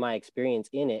 Because of my experience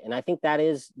in it. And I think that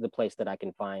is the place that I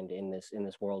can find in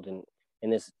this world, and in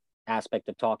this aspect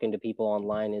of talking to people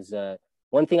online is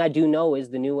one thing I do know is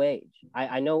the new age.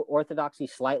 I know Orthodoxy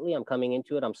slightly. I'm coming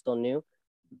into it. I'm still new,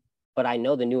 but I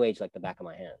know the new age like the back of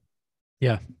my hand.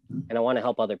 Yeah. And I want to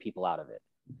help other people out of it.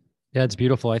 Yeah, it's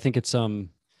beautiful. I think it's not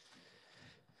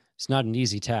an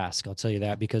easy task, I'll tell you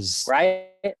that, because Right?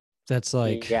 that's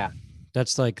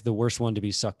like the worst one to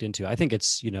be sucked into. I think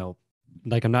it's,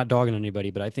 like, I'm not dogging anybody,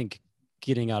 but I think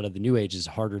getting out of the new age is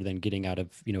harder than getting out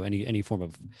of, any form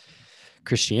of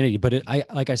Christianity. But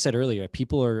like I said earlier,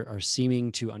 people are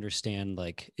seeming to understand,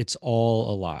 like, it's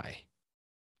all a lie.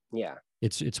 Yeah.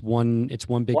 It's one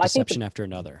big deception after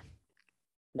another.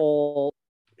 Whole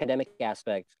pandemic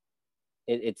aspect,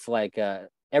 it's like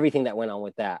everything that went on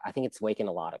with that. I think it's waking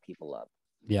a lot of people up.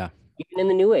 Yeah. Even in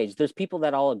the new age, there's people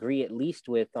that all agree at least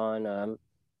with on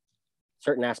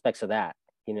certain aspects of that.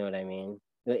 You know what I mean?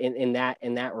 In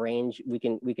that range, we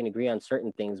can agree on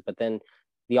certain things, but then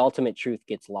the ultimate truth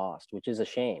gets lost, which is a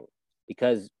shame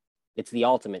because it's the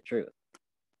ultimate truth,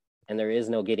 and there is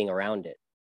no getting around it.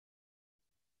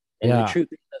 And the truth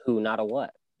is a who, not a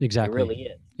what. Exactly. It really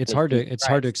is. It's hard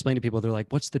to explain to people. They're like,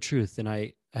 "What's the truth?" And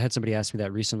I had somebody ask me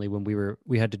that recently when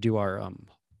we had to do our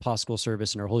Paschal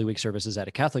service and our Holy Week services at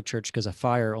a Catholic church because a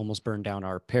fire almost burned down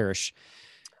our parish.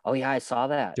 Oh yeah, I saw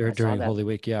that during Holy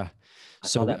Week. Yeah. I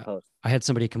saw that post. I had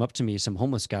somebody come up to me, some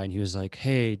homeless guy, and he was like,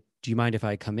 "Hey, do you mind if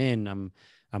I come in? I'm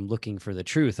looking for the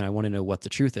truth, and I want to know what the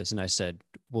truth is." And I said,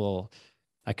 "Well,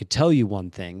 I could tell you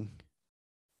one thing,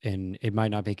 and it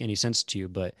might not make any sense to you,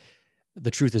 but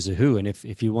the truth is a who. And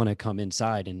if you want to come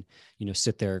inside and,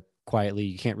 sit there quietly,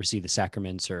 you can't receive the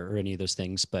sacraments or any of those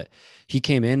things." But he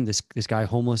came in, this guy,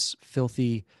 homeless,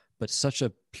 filthy, but such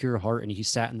a pure heart. And he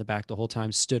sat in the back the whole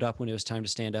time, stood up when it was time to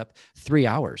stand up. 3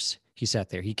 hours he sat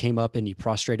there. He came up and he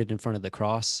prostrated in front of the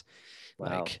cross.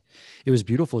 Wow. Like, it was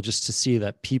beautiful just to see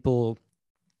that people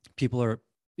are,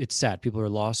 it's sad, people are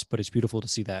lost, but it's beautiful to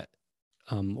see that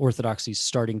Orthodoxy is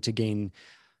starting to gain,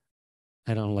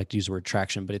 I don't like to use the word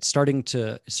traction, but it's starting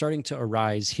to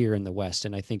arise here in the West.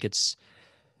 And I think it's,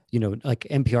 like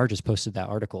NPR just posted that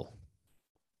article.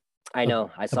 I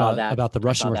know. I saw that about the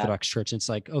Russian Orthodox Church. It's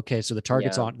like, okay, so the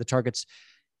target's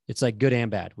it's like good and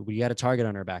bad. We got a target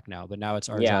on our back now, but now it's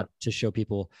our job to show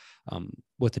people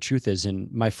what the truth is.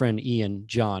 And my friend Ian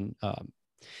John,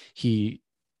 me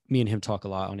and him talk a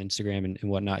lot on Instagram and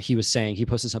whatnot. He was saying, he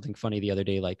posted something funny the other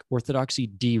day, like, Orthodoxy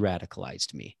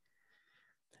de-radicalized me.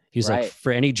 He's like,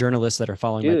 for any journalists that are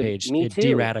following my page, it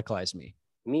de-radicalized me.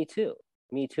 Me too.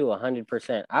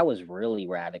 100%. I was really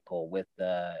radical with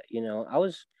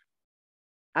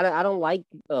I don't like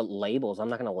labels. I'm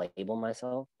not going to label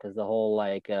myself because the whole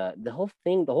the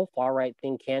whole far right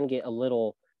thing can get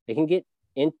it can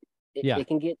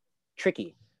get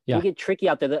tricky. It can get tricky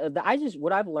out there.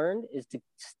 What I've learned is to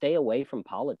stay away from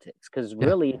politics because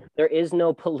really there is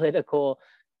no political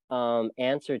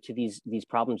answer to these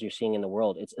problems you're seeing in the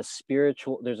world. There's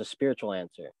a spiritual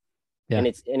answer. Yeah.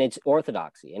 And it's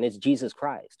orthodoxy, and it's Jesus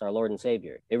Christ, our Lord and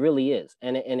Savior. It really is.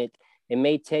 And it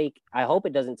may take, I hope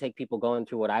it doesn't take people going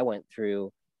through what I went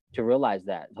through to realize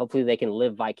that. Hopefully they can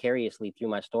live vicariously through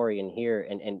my story and hear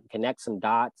and connect some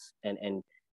dots and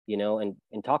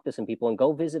talk to some people and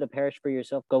go visit a parish for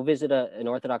yourself. Go visit an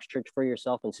Orthodox church for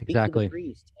yourself and speak to the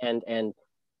priest and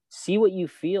see what you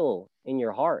feel in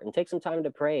your heart and take some time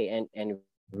to pray and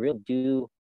really do.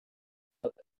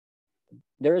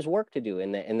 There is work to do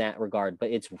in that regard,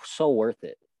 but it's so worth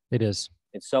it. It is.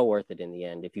 It's so worth it in the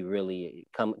end if you really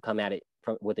come at it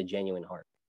with a genuine heart.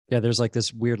 Yeah, there's like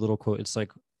this weird little quote. It's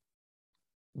like,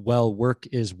 well, work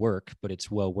is work, but it's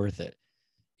well worth it.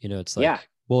 You know, it's like, Yeah.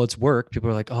 well, it's work. People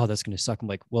are like, oh, that's going to suck. I'm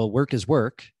like, well, work is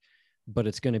work, but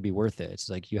it's going to be worth it. It's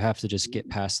like, you have to just get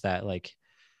past that. Like,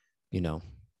 you know,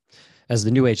 as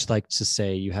the new age likes to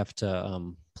say, you have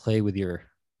to play with your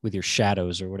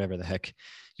shadows or whatever the heck,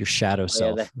 your shadow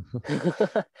Oh, yeah,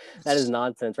 self. that is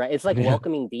nonsense, right? It's like Yeah.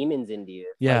 welcoming demons into you.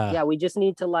 It's like, Yeah. yeah, we just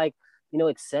need to like, you know,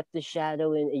 accept the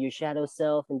shadow and your shadow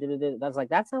self and that's like,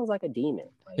 that sounds like a demon.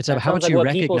 Like It's that how sounds about like you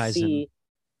what people recognize them? see.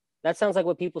 That sounds like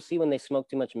what people see when they smoke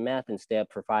too much meth and stay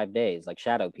up for 5 days, like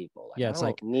shadow people. Like Yeah. I It's don't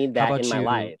like, need how that in about my you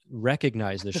life.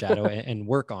 recognize the shadow and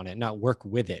work on it, not work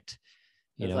with it.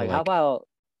 You It's know, like, how like, about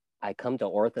I come to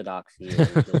orthodoxy and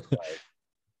just like,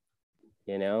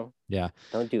 you know, yeah.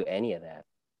 don't do any of that.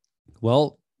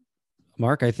 Well,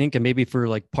 Mark, I think, and maybe for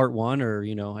like part one, or,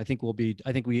 you know,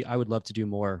 I would love to do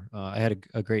more. I had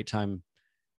a great time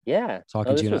Yeah.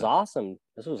 talking No, to this you. was awesome.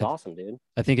 This was I, awesome, dude.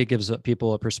 I think it gives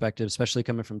people a perspective, especially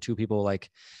coming from two people like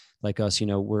us. You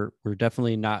know, we're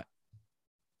definitely not,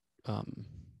 um,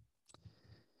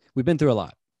 we've been through a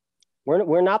lot.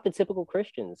 We're not the typical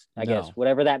Christians, I guess, No,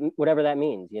 whatever that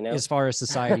means, you know. as far as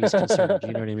society is concerned,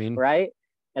 you know what I mean? Right?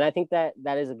 And I think that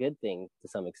that is a good thing to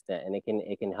some extent, and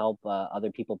it can help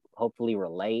other people hopefully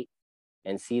relate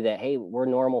and see that, hey, we're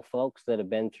normal folks that have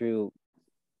been through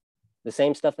the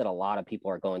same stuff that a lot of people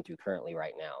are going through currently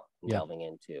right now and Yeah. delving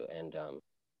into. And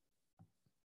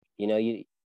you know,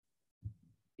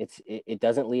 it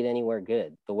doesn't lead anywhere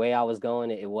good. The way I was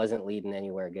going, it wasn't leading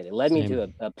anywhere good. It led me Same.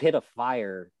 to a pit of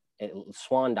fire,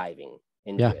 swan diving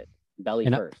into Yeah. it, belly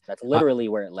And first. That's literally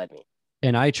where it led me.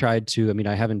 I tried to, I mean,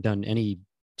 I haven't done any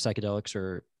psychedelics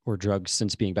or drugs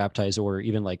since being baptized, or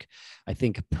even like, I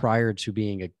think prior to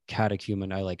being a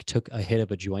catechumen, I like took a hit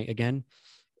of a joint again.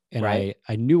 And Right?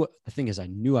 I knew, the thing is, I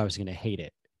knew I was going to hate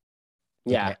it.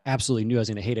 Like, Yeah. I absolutely knew I was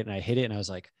going to hate it. And I hit it. And I was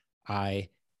like, I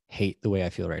hate the way I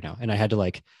feel right now. And I had to,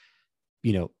 like,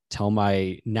 you know, tell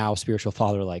my now spiritual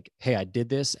father, like, hey, I did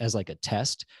this as like a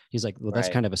test. He's like, well, that's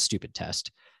Right. kind of a stupid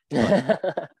test.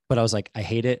 But I was like, I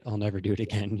hate it. I'll never do it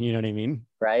again. You know what I mean?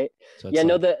 Right? So Yeah, it's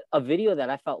no, like, a video that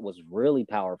I felt was really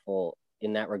powerful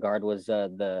in that regard was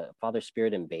the Father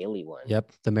Spirit and Bailey one.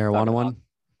 yep, the marijuana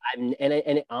Talking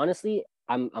about, one. honestly,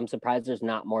 I'm surprised there's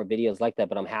not more videos like that,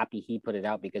 but I'm happy he put it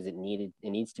out because it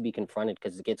needs to be confronted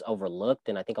because it gets overlooked,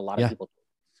 and I think a lot of Yeah. people,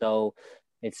 so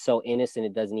it's so innocent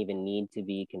it doesn't even need to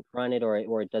be confronted,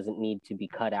 or it doesn't need to be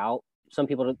cut out. Some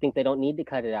people don't think they don't need to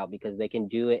cut it out because they can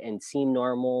do it and seem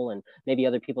normal, and maybe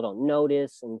other people don't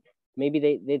notice, and maybe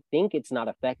they think it's not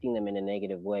affecting them in a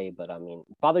negative way. But I mean,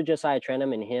 Father Josiah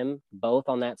Trenum and him both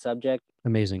on that subject,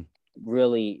 Amazing.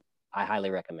 really, I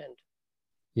highly recommend.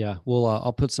 Yeah. Well,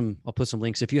 I'll put some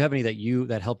links. If you have any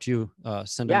that helped you,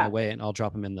 send them my Yeah. way, and I'll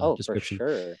drop them in the Oh, for description.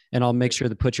 sure. And I'll make sure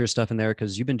to put your stuff in there,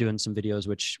 because you've been doing some videos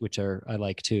which are I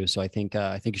like too. So I think you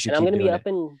should And I'm keep gonna be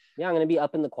doing it. I'm gonna be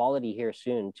up in the quality here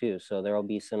soon too. So there will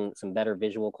be some better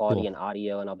visual quality Cool. and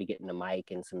audio, and I'll be getting a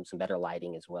mic and some better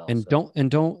lighting as well. And So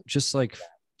don't just like,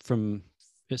 from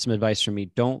some advice from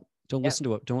me, don't yeah. listen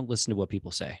to what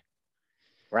people say.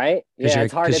 Right? Yeah,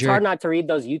 it's hard. It's you're hard not to read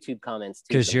those YouTube comments too.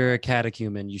 because you're a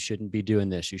catechumen. You shouldn't be doing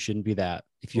this. You shouldn't be that.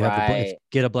 If you have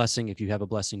get a blessing, if you have a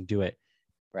blessing, do it.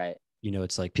 Right. You know,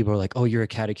 it's like people are like, oh, you're a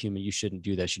catechumen, you shouldn't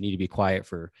do this. You need to be quiet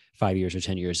for 5 years or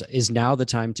 10 years. Is now the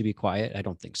time to be quiet? I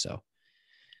don't think so.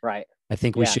 Right. I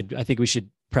think we should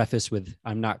preface with,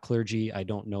 I'm not clergy. I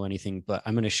don't know anything, but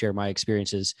I'm going to share my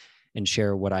experiences and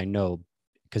share what I know,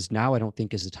 because now I don't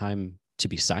think is the time to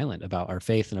be silent about our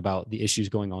faith and about the issues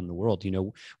going on in the world. You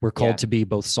know, we're called to be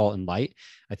both salt and light.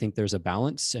 I think there's a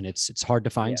balance, and it's hard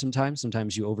to find sometimes.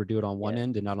 Sometimes you overdo it on one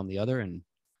end and not on the other. And,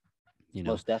 you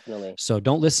know, most definitely. So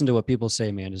don't listen to what people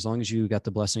say, man. As long as you got the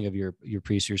blessing of your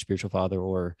priest, your spiritual father,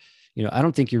 or, you know, I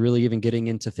don't think you're really even getting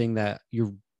into thing that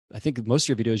I think most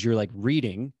of your videos you're like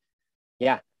reading.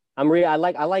 Yeah. I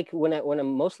like when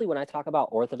I talk about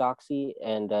orthodoxy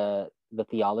and the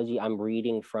theology, I'm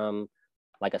reading from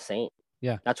like a saint.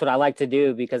 Yeah. That's what I like to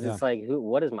do, because it's like,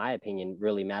 what does my opinion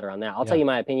really matter on that? I'll tell you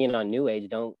my opinion on New Age.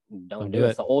 Don't do it.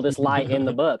 It's the oldest lie in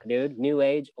the book, dude. New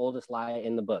Age, oldest lie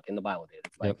in the book, in the Bible, dude.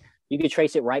 It's like, you could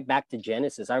trace it right back to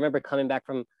Genesis. I remember coming back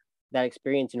from that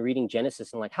experience and reading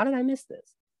Genesis and like, how did I miss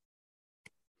this?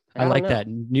 I like that.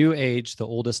 New Age, the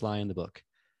oldest lie in the book.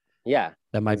 Yeah.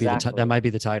 That might be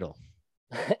the title.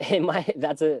 It might.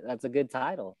 That's a good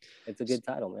title. It's a good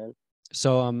title, man.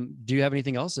 So, do you have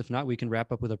anything else? If not, we can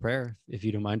wrap up with a prayer, if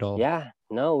you don't mind. Yeah,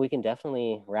 no, we can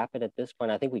definitely wrap it at this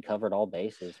point. I think we covered all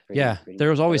bases. Yeah, there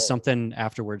was always good. something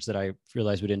afterwards that I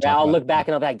realized we didn't Yeah, talk I'll about. look back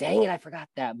and I'll be like, dang it, I forgot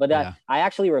that. But Yeah. I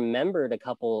actually remembered a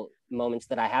couple moments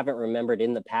that I haven't remembered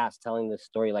in the past, telling this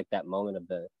story, like that moment of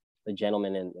the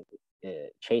gentleman and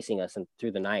chasing us and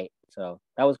through the night. So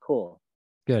that was cool.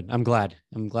 Good. I'm glad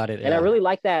it. And I really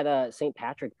like that St.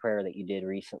 Patrick prayer that you did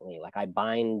recently. Like, I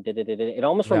bind, it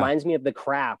almost Yeah. reminds me of the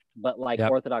craft, but like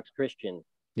Yep. Orthodox Christian.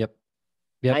 Yep.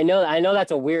 I know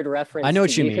that's a weird reference. I know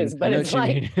what you mean. But I know it's what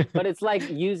you like, mean. but it's like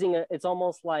using it. It's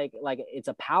almost like it's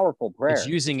a powerful prayer. It's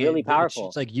using it. Really powerful.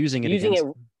 It's like using it.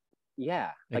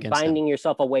 Yeah, like against binding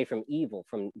yourself away from evil,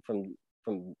 from you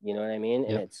know what I mean.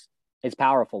 Yep. And it's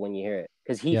powerful when you hear it,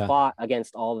 because he Yeah. fought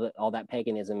against all that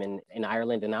paganism in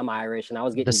Ireland, and I'm Irish, and I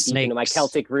was getting The deep into my snakes.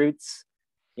 Celtic roots.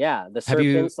 Yeah, the Have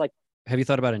you- serpents, like Have you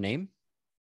thought about a name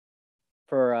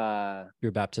for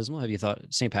your baptismal? Have you thought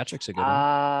St. Patrick's a good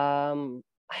one?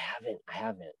 I haven't.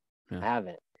 Yeah. I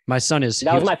haven't. My son is.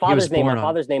 That was my father's name. My born on-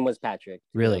 father's name was Patrick.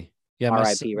 Really? Yeah.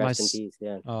 R.I.P. Rest in peace.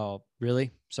 Yeah. Oh,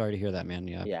 really? Sorry to hear that, man.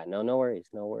 Yeah. Yeah. No worries.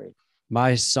 No worries.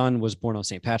 My son was born on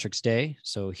St. Patrick's Day,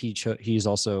 so he's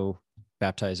also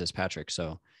baptized as Patrick.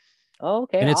 So, Oh,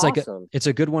 okay. and it's awesome. it's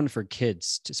a good one for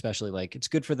kids, especially. Like, it's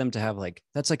good for them to have, like,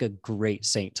 that's like a great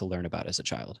saint to learn about as a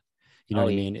child. You know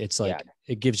what I mean? It's like,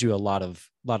 it gives you a lot of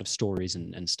stories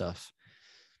and stuff.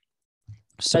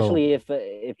 Especially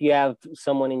if you have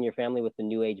someone in your family with the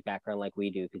New Age background like we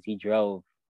do, because he drove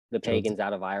the pagans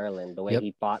out of Ireland. The way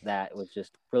he fought that was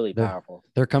just really powerful.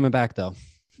 They're coming back though.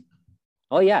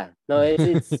 Oh yeah, no,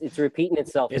 it's repeating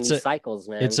itself in these cycles,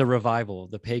 man. It's a revival.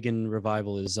 The pagan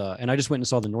revival is, and I just went and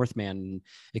saw The Northman, and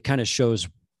it kind of shows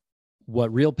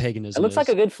what real paganism is. It looks like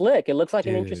a good flick. It looks like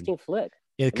an interesting flick.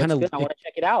 It kind of, I want to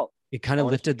check it out. It kind of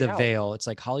lifted the veil. It's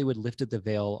like Hollywood lifted the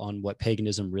veil on what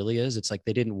paganism really is. It's like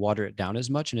they didn't water it down as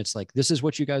much, and it's like, this is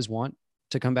what you guys want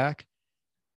to come back,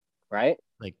 right?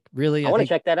 Like, really, I want to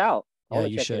check that out. Yeah,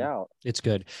 you should. It's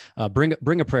good.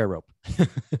 Bring a prayer rope.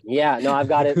 Yeah, no, I've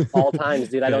got it all times,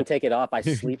 dude. I don't take it off. I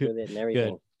sleep with it and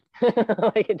everything.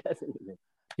 Like, it doesn't even.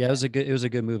 Yeah, it was a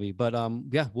good movie. But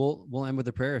yeah, we'll end with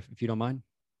a prayer if you don't mind.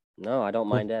 No, I don't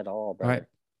mind at all, brother. All right,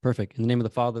 perfect. In the name of the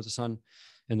Father, the Son,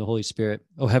 and the Holy Spirit.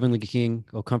 O heavenly King,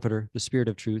 O Comforter, the Spirit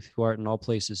of truth, who art in all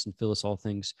places and fill us all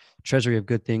things, treasury of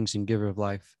good things and giver of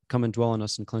life, come and dwell in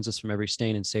us and cleanse us from every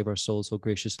stain and save our souls, O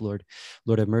gracious Lord.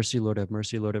 Lord have mercy, Lord have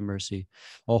mercy, Lord have mercy.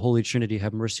 All Holy Trinity,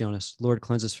 have mercy on us. Lord,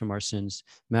 cleanse us from our sins.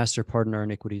 Master, pardon our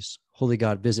iniquities. Holy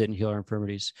God, visit and heal our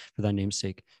infirmities for thy name's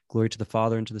sake. Glory to the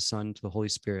Father, and to the Son, and to the Holy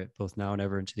Spirit, both now and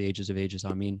ever, and to the ages of ages.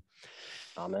 Amen.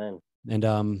 Amen.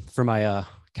 And for my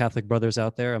Catholic brothers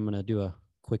out there, I'm going to do a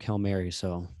quick Hail Mary.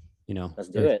 So, you know, let's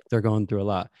do it. They're going through a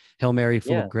lot. Hail Mary,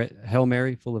 Hail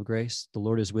Mary, full of grace. The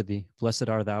Lord is with thee. Blessed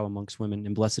art thou amongst women,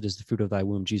 and blessed is the fruit of thy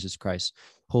womb, Jesus Christ.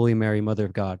 Holy Mary, Mother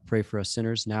of God, pray for us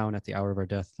sinners now and at the hour of our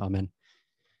death. Amen.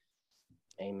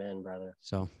 Amen, brother.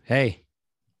 So, hey,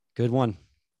 good one.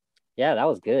 Yeah, that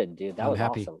was good, dude. That was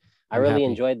awesome. I really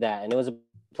enjoyed that, and it was a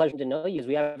pleasure to know you, because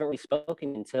we haven't really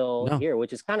spoken until here,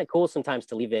 which is kind of cool sometimes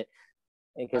to leave it.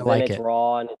 Because then it's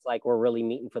raw, and it's like we're really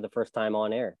meeting for the first time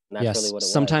on air. And that's really what it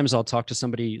was. Sometimes I'll talk to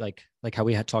somebody like how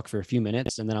we had talked for a few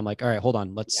minutes, and then I'm like, all right, hold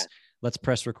on, let's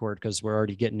press record, because we're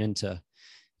already getting into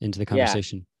the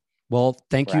conversation. Yeah. Well,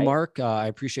 thank you, Mark. I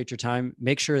appreciate your time.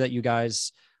 Make sure that you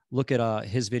guys look at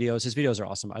his videos. His videos are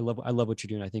awesome. I love what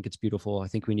you're doing. I think it's beautiful. I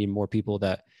think we need more people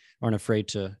that aren't afraid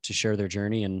to share their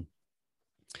journey. And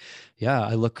yeah,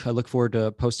 I look forward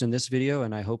to posting this video,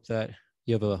 and I hope that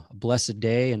you have a blessed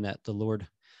day, and that the Lord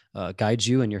guides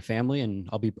you and your family. And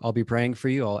I'll be praying for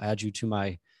you. I'll add you to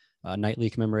my nightly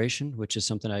commemoration, which is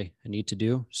something I need to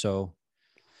do. So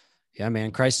yeah,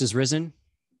 man, Christ is risen.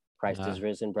 Christ is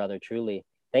risen, brother. Truly.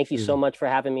 Thank you so much for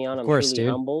having me on. I'm truly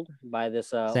humbled by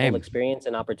this whole experience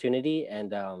and opportunity.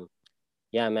 And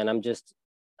yeah, man, I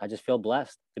just feel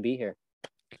blessed to be here.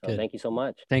 So thank you so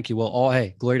much. Thank you. Well,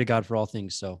 hey, glory to God for all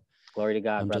things. So glory to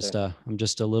God, brother. I'm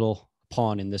just a little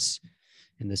pawn in this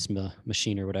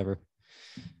machine or whatever.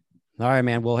 All right,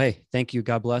 man. Well, hey, thank you.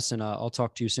 God bless. And I'll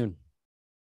talk to you soon.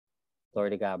 Glory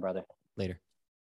to God, brother. Later.